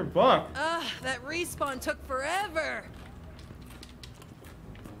 $600. That respawn took forever.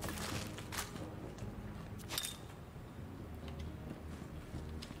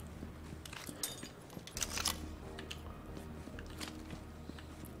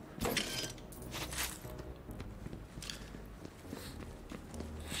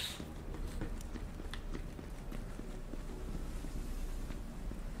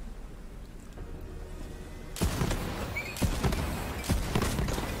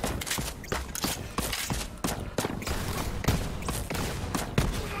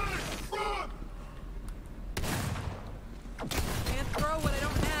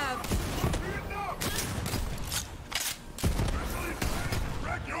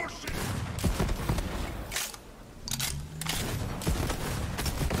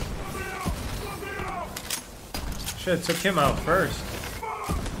 Should've took him out first.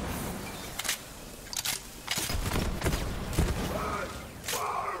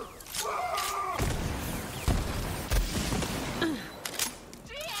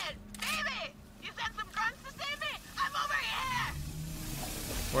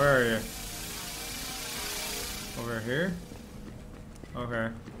 Where are you? Over here? Okay.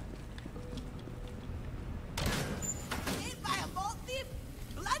 Ain't by a vault thief?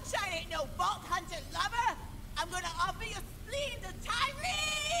 Bloodshine ain't no vault hunter lover! I'm gonna offer you spleen to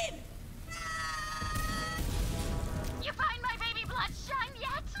Tyreen! You find my baby Bloodshine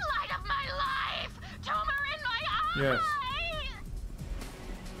yet? Light of my life! Tumor in my eye! Yes.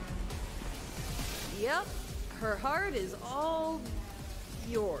 Yep, her heart is all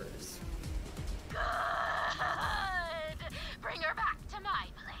yours. Good! Bring her back to my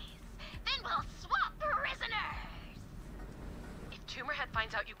place. Then we'll swap prisoners! If Tumorhead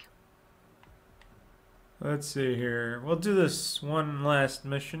finds out you killed... Let's see here. We'll do this one last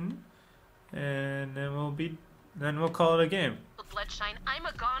mission, and then we'll call it a game. Bloodshine, I'm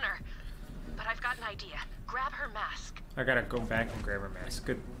a goner. But I've got an idea. Grab her mask. I gotta go back and grab her mask.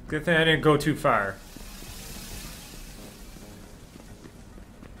 Good thing I didn't go too far.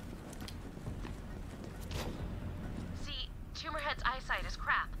 See, Tumorhead's eyesight is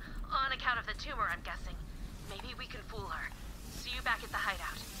crap. On account of the tumor, I'm guessing. Maybe we can fool her. See you back at the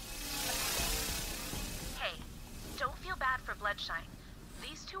hideout. Hey, don't feel bad for Bloodshine.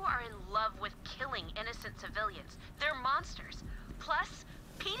 These two are in love with killing innocent civilians. They're monsters. Plus,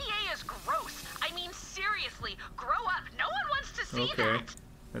 PDA is gross. I mean, seriously, grow up. No one wants to see Okay. that.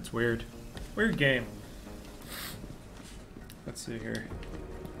 That's weird. Weird game. Let's see here.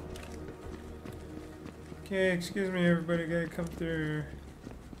 Okay, excuse me everybody, gotta come through.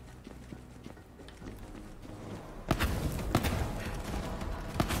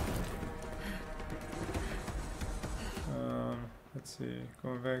 Let's see,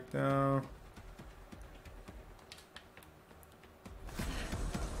 going back down.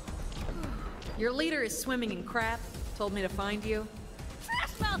 Your leader is swimming in crap. Told me to find you.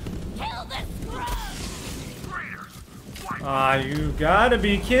 Freshmouth, kill this scrub! Ah, you gotta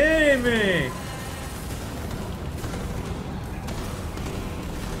be kidding me!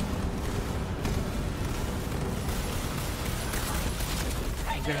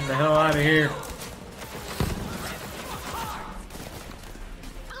 I'm getting the hell out of here.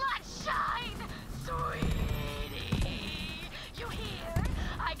 Bloodshine! Sweetie! You hear?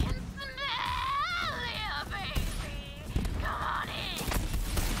 I can smell you, baby! Come on in!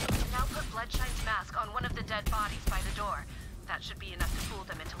 Now put Bloodshine's mask on one of the dead bodies by the door. That should be enough to fool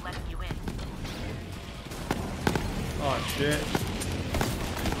them into letting you in. Oh shit.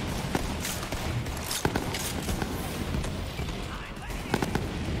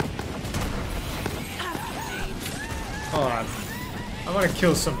 Hold on. I want to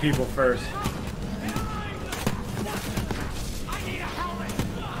kill some people first.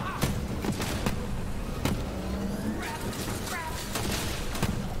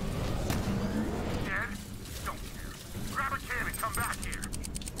 Dead? Don't care. Grab a can and come back here.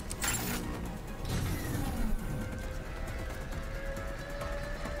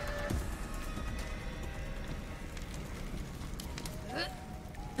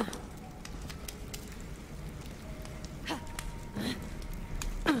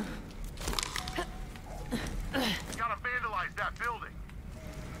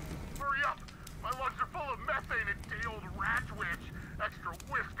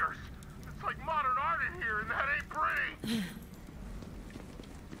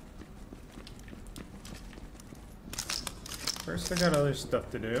 First, I got other stuff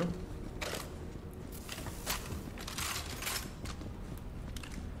to do.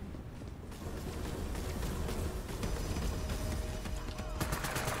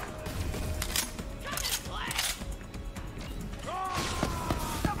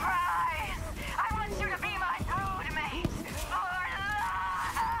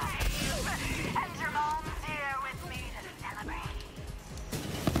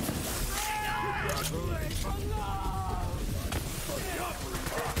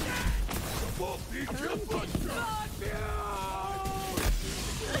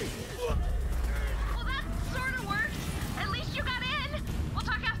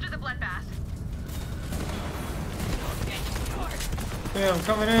 Okay, I'm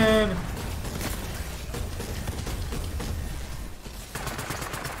coming in.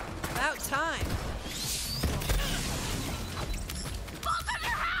 About time.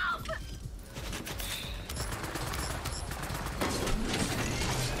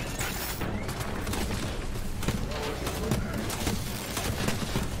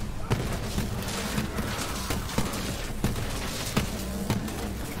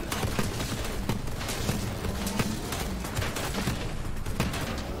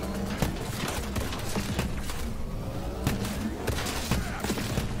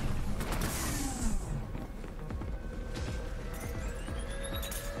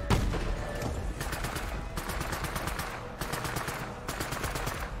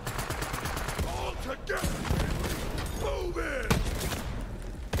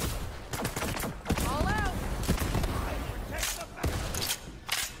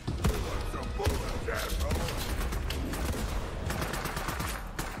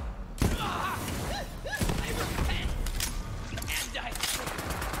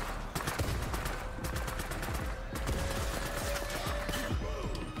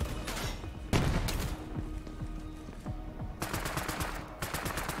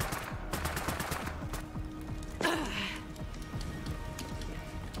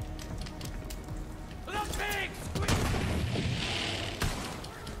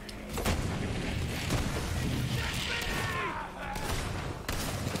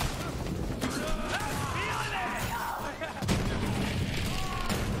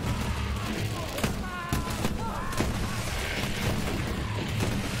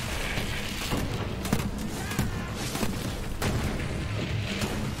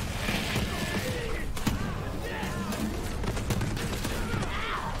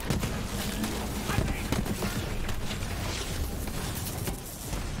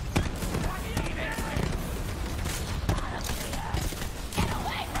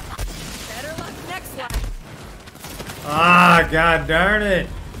 Ah, god darn it!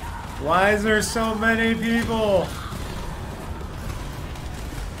 Why is there so many people?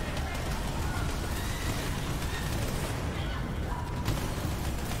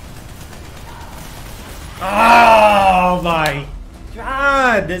 Oh my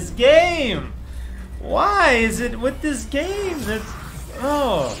god, this game! Why is it with this game that's...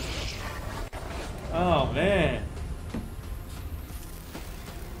 Oh. Oh man.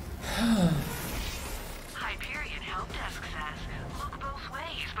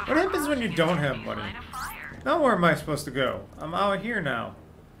 What happens when you don't have money? Now where am I supposed to go? I'm out here now.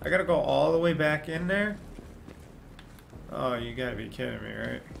 I gotta go all the way back in there? Oh, you gotta be kidding me,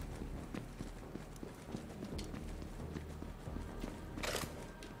 right?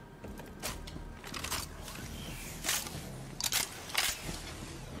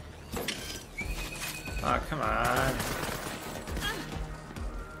 Ah, come on.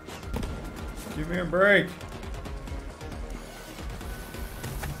 Give me a break.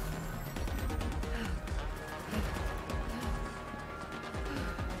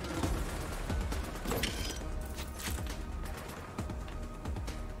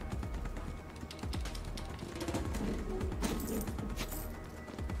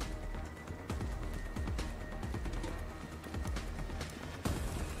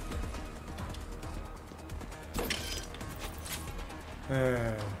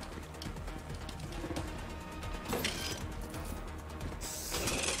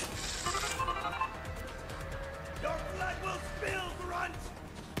 Your blood will spill, Grunt!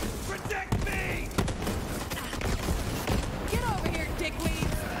 Protect me! Get over here, dickweed!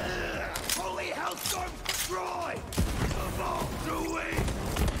 Holy hellstorm, destroy! Evolve to wing!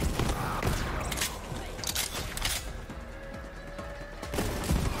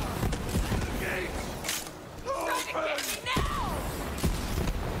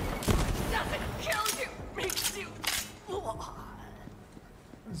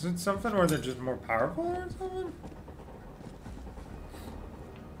 Is it something where they're just more powerful or something?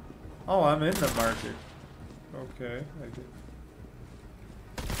 Oh, I'm in the market. Okay, I did.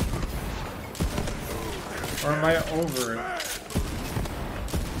 Or am I over it?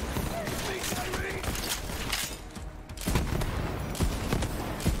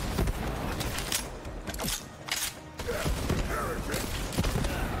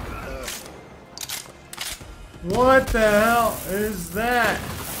 What the hell is that?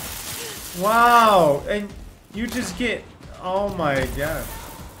 Wow, and you just get, oh my god.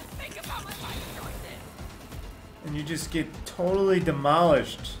 And you just get totally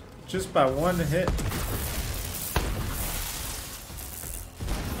demolished just by one hit.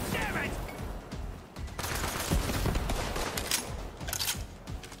 Damn it!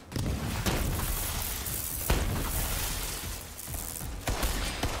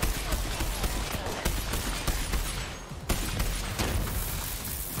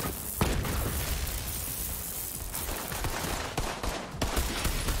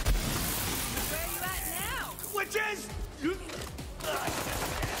 Where you at now? Witches!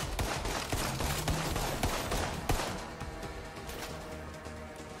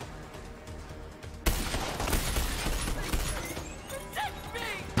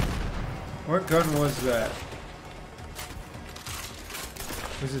 What gun was that?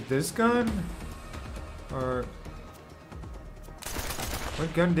 Was it this gun? Or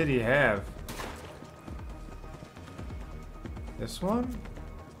what gun did he have? This one?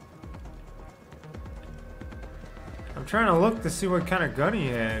 I'm trying to look to see what kind of gun he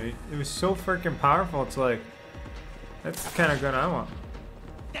had. It was so freaking powerful. It's like, that's the kind of gun I want.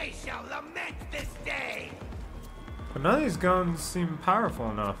 They shall lament this day! But none of these guns seem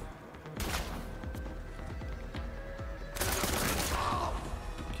powerful enough.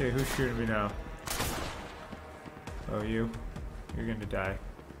 Okay, who's shooting me now? Oh, you. You're gonna die.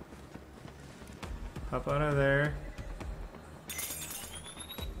 Hop out of there.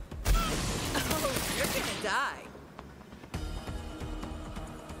 Oh, you're gonna die.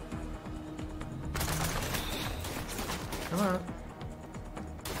 Come on.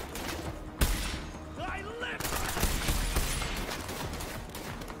 I live!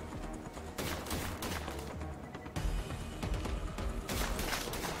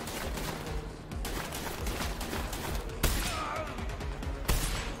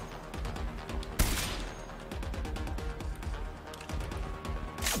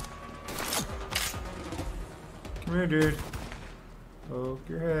 Come here, dude. Poke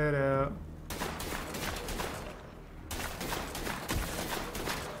your head out.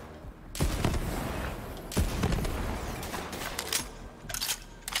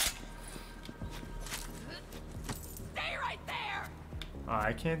 Stay right there! Oh,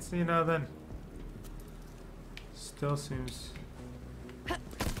 I can't see nothing. Still seems. Not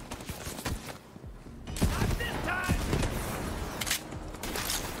this time!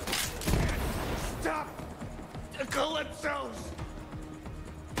 Stop the Calypsos!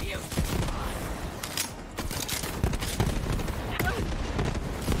 You!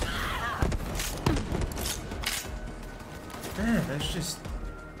 Man, there's just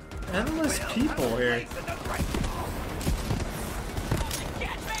endless people here.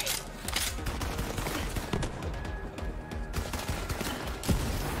 Get me!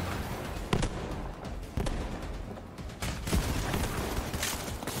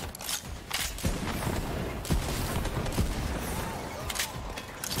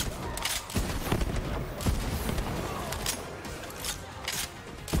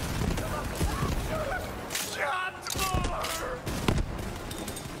 Shots more!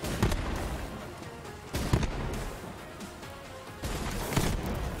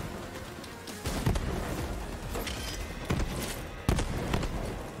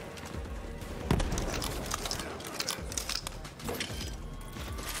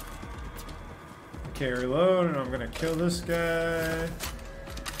 Okay, reload, and I'm gonna kill this guy.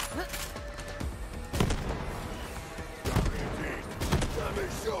 Let me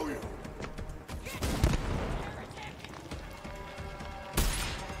show you.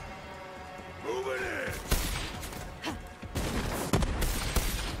 Moving in.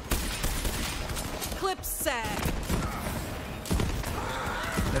 Clip sag.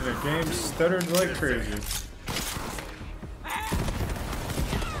 And the game stuttered like crazy.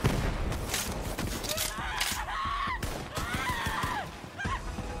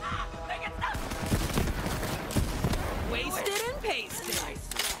 Wasted and pasted.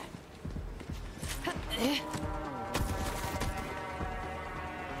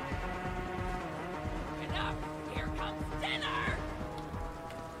 Enough! Here comes dinner!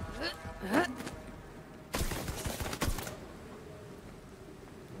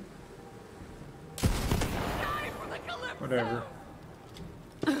 Time for the Calypso! Whatever.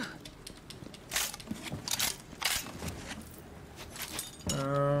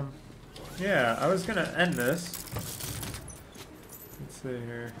 yeah, I was gonna end this. Let's see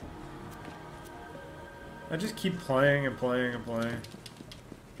here. I just keep playing and playing and playing.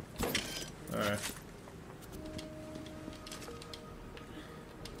 Alright.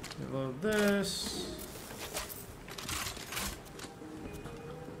 Reload this.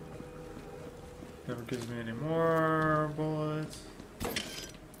 Never gives me any more bullets.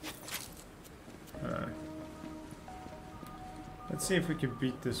 Alright. Let's see if we can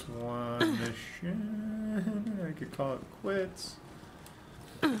beat this one mission. I could call it quits.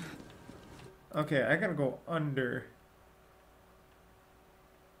 Okay, I gotta go under.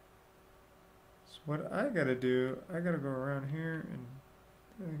 So what I gotta do, I gotta go around here and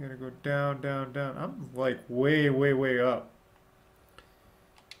I gotta go down, down, down. I'm like way, way, way up.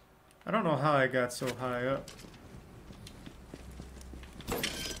 I don't know how I got so high up.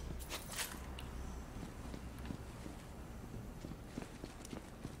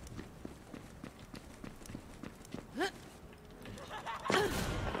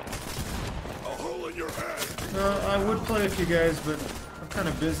 I would play with you guys, but I'm kind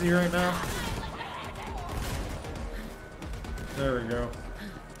of busy right now. There we go.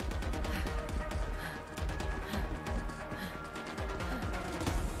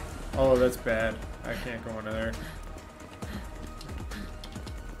 Oh, that's bad. I can't go into there.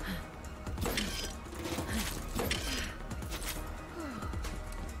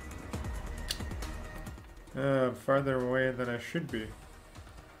 Farther away than I should be.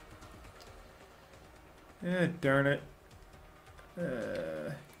 Yeah, darn it.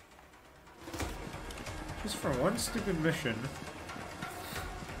 Just for one stupid mission,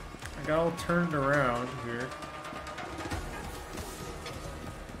 I got all turned around here.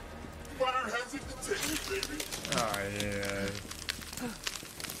 Oh, yeah.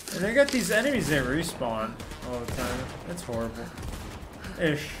 And I got these enemies that respawn all the time. That's horrible.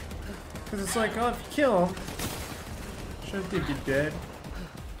 Ish. Because it's like, oh, if you kill them, shouldn't they be dead?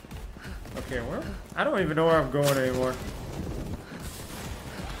 Okay, where? I don't even know where I'm going anymore.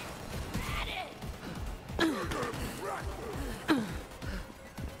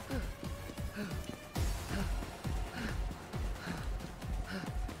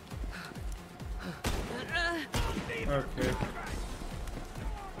 Okay.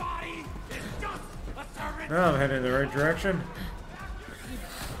 Now I'm heading in the right direction.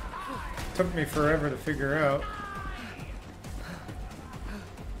 Took me forever to figure out.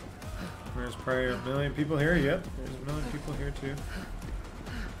 There's probably a million people here. Yep, there's a million people here too.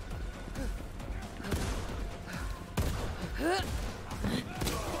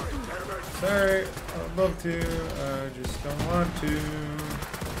 Sorry, I'd love to. I just don't want to.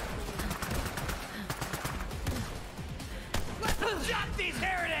 Shut these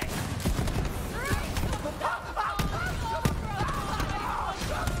heretics!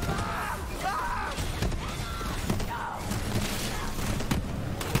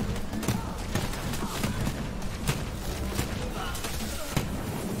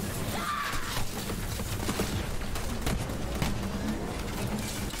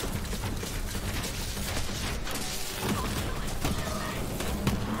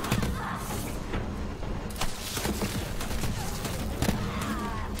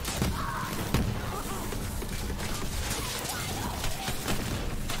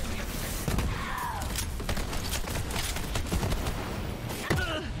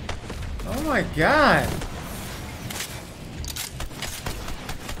 Oh my god!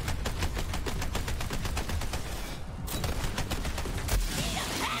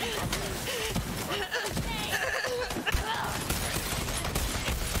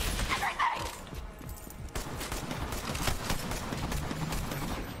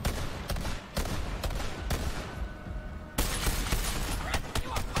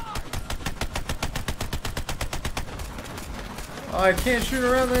 Oh, I can't shoot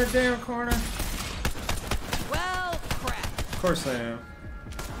around that damn corner. Well, crap. Of course I am.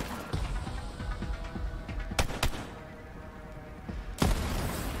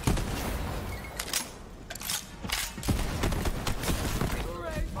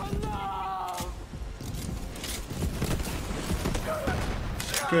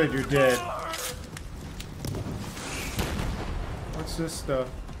 Good, you're dead. What's this stuff?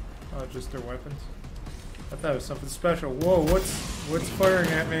 Oh, just their weapons. I thought it was something special. Whoa, what's firing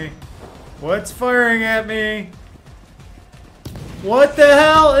at me? What's firing at me? What the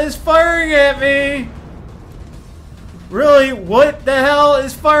hell is firing at me? Really? What the hell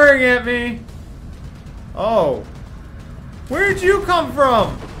is firing at me? Oh. Where'd you come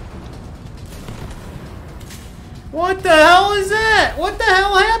from? What the hell is that? What the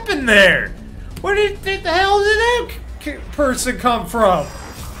hell happened there? Where did the hell did that person come from?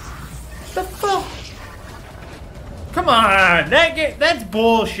 The fuck? Come on, that's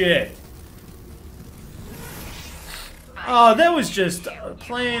bullshit. Oh, that was just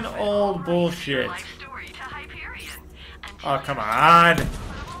plain old bullshit. Oh, come on.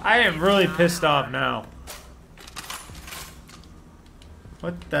 I am really pissed off now.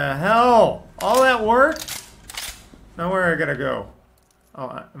 What the hell? All that work? Now where I gotta go?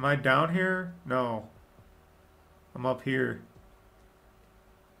 Oh, am I down here? No. I'm up here.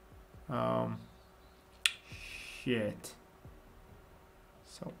 Shit.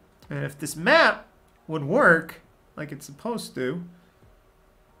 So, and if this map would work like it's supposed to,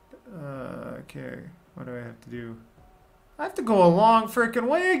 okay, what do I have to do? I have to go a long freaking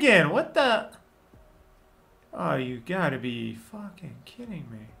way again. What the? Oh, you gotta be fucking kidding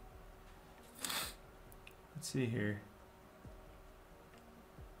me. Let's see here.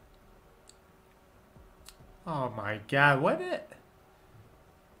 Oh my god, what it?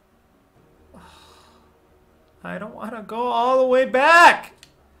 I don't want to go all the way back.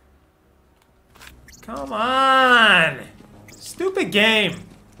 Come on. Stupid game.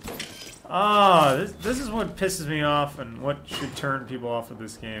 Oh, this is what pisses me off and what should turn people off of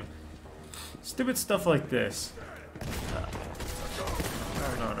this game. Stupid stuff like this.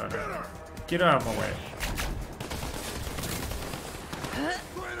 No. Get out of my way.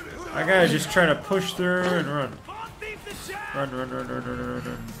 I gotta just try to push through and run.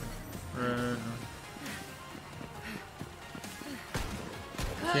 Run.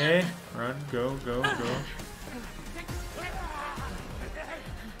 Okay, run, go.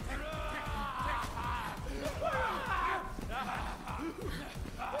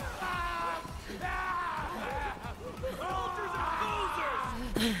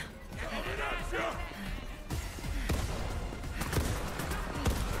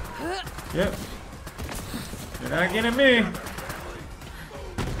 Yep. You're not getting me.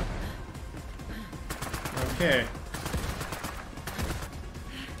 Okay.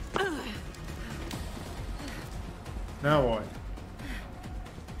 Now what?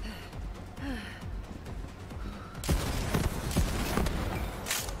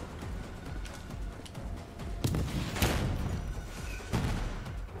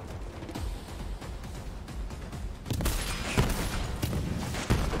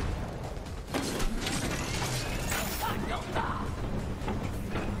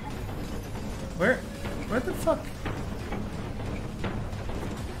 Where the fuck?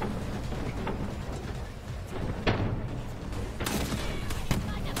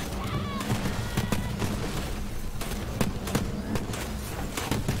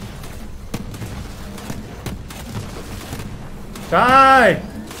 Die!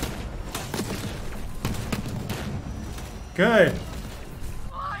 Good.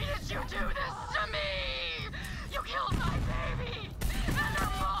 Why did you do this to me? You killed my baby and her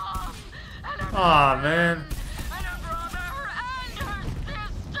mom and her Aw, man. and her brother and her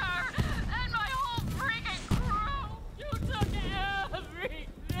sister and my whole freaking crew. You took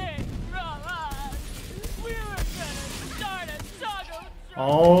everything from us. We were gonna start a saga.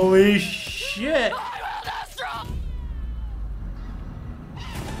 Holy shit. I will destroy.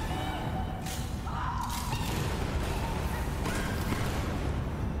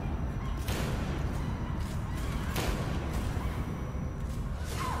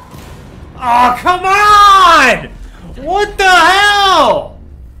 Oh, come on! What the hell?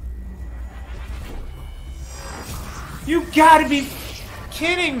 You gotta be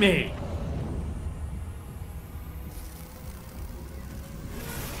kidding me.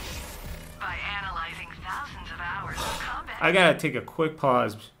 By analyzing thousands of hours of combat. I gotta take a quick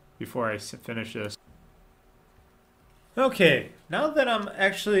pause before I finish this. Okay, now that I'm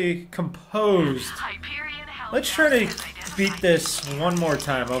actually composed, Hyperion held let's try to assets identified beat this one more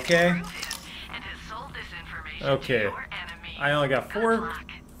time, okay? and has sold this information Okay. to your enemy. I only got Good luck.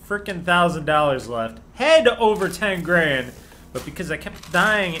 $1,000 left. Had over 10 grand, but because I kept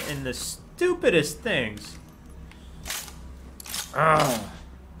dying in the stupidest things.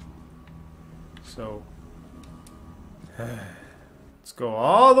 So, let's go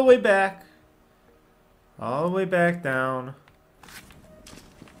all the way back. All the way back down.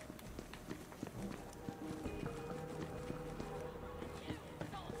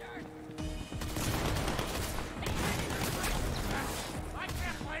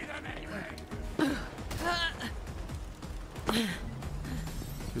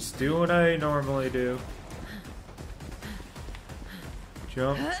 Just do what I normally do.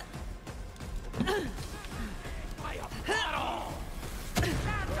 Jump.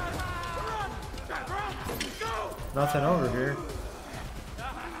 Nothing over here.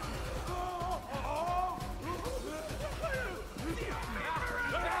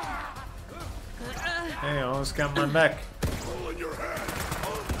 Hey, I almost got my mech.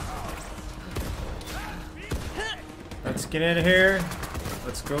 Let's get in here.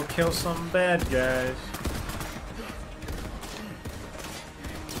 Let's go kill some bad guys.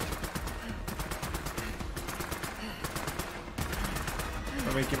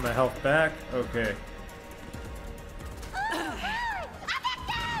 Let me get my health back. Okay.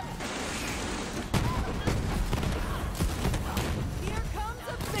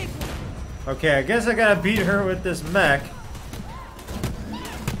 Okay, I guess I gotta beat her with this mech.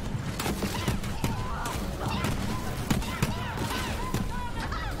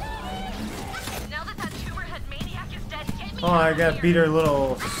 Now that that tumor head maniac is dead, get me Oh, I out gotta here. beat her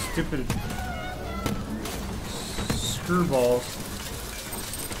little stupid screwballs.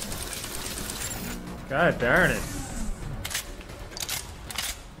 God darn it.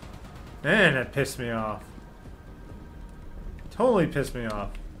 Man, that pissed me off. Totally pissed me off.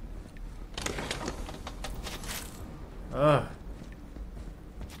 Ugh.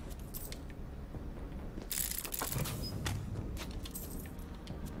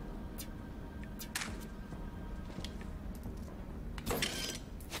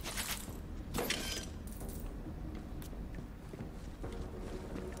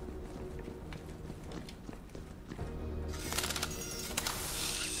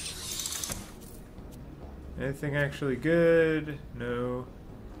 Anything actually good? No.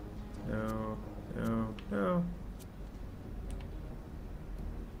 No. No. No.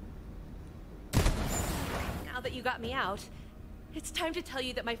 Now that you got me out, it's time to tell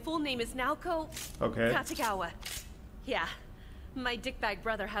you that my full name is Naoko Okay. Katagawa. Yeah, my dickbag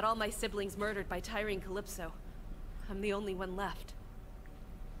brother had all my siblings murdered by Tyrene Calypso. I'm the only one left.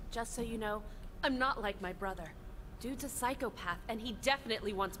 Just so you know, I'm not like my brother. Dude's a psychopath, and he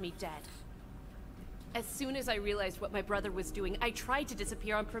definitely wants me dead. As soon as I realized what my brother was doing, I tried to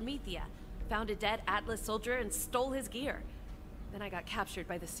disappear on Promethea, found a dead Atlas soldier, and stole his gear. Then I got captured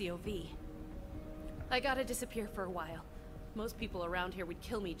by the COV. I gotta disappear for a while. Most people around here would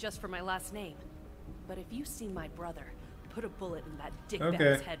kill me just for my last name. But if you see my brother, put a bullet in that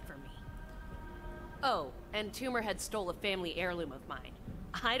dickbag's head for me. Oh, and Tumorhead stole a family heirloom of mine.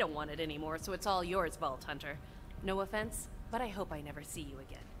 I don't want it anymore, so it's all yours, Vault Hunter. No offense, but I hope I never see you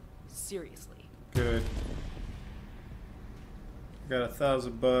again. Seriously. Good. Got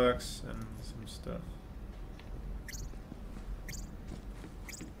 $1,000 and some stuff.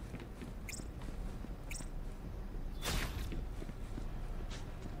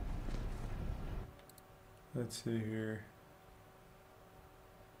 Let's see here.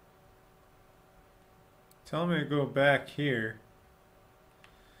 Tell me to go back here.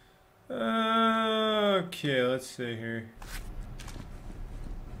 Okay, let's see here.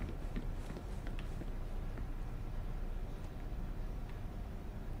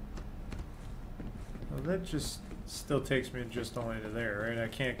 Well, that just still takes me just only to there, right? I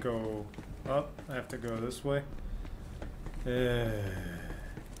can't go up. I have to go this way.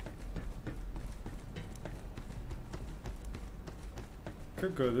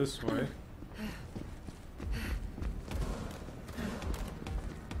 Could go this way.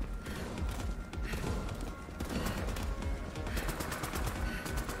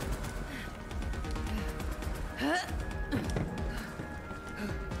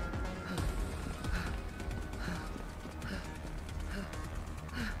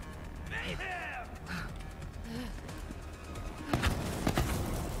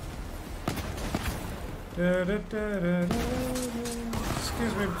 Da, da, da, da, da.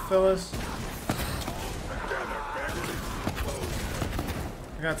 Excuse me, fellas.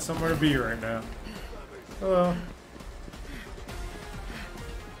 I got somewhere to be right now. Hello.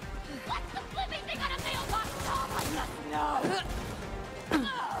 What's the flipping thing on a mailbox? Oh my god, no!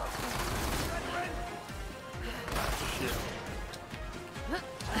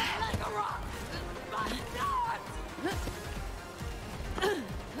 Like a rock! My god!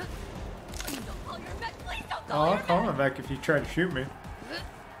 Don't call your mech, please don't Oh, call I'll your call mech! him back if you try to shoot me.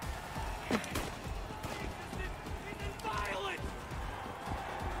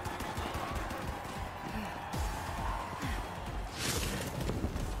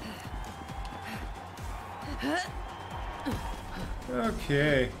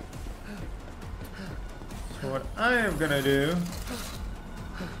 Okay. So what I am gonna do,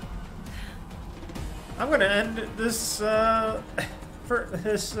 I'm gonna end this for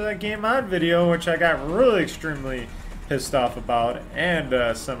this GameOn video, which I got really extremely pissed off about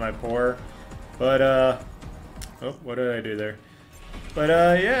and semi-poor. But oh, what did I do there? But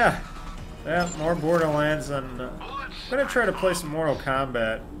yeah, more Borderlands, and I'm gonna try to play some Mortal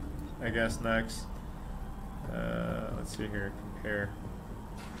Kombat, I guess, next. Let's see here, compare.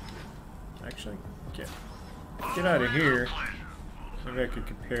 Actually, get out of here. Maybe I could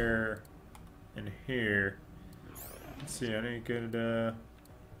compare in here. Let's see, any good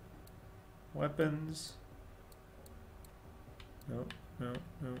weapons? Nope, nope,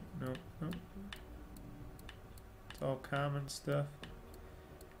 nope, nope, nope. It's all common stuff.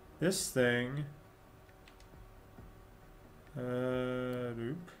 This thing.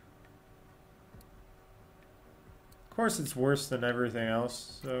 Oop. Of course, it's worse than everything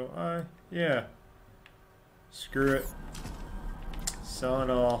else. So, yeah. Screw it. Sell it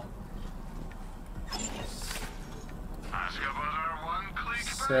all.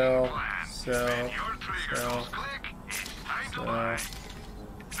 Sell. Sell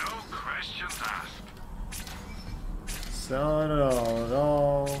it all. It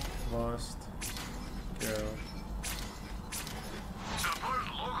all must go.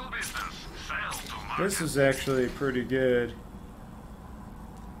 This is actually pretty good.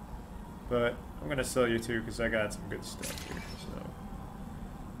 But I'm gonna sell you two because I got some good stuff here. So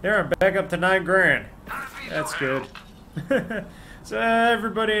there, I'm back up to 9 grand. That's good. So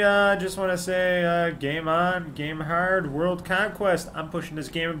everybody, just want to say, game on, game hard, world conquest. I'm pushing this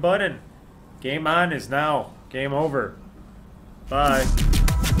game button. Game on is now. Game over. Bye.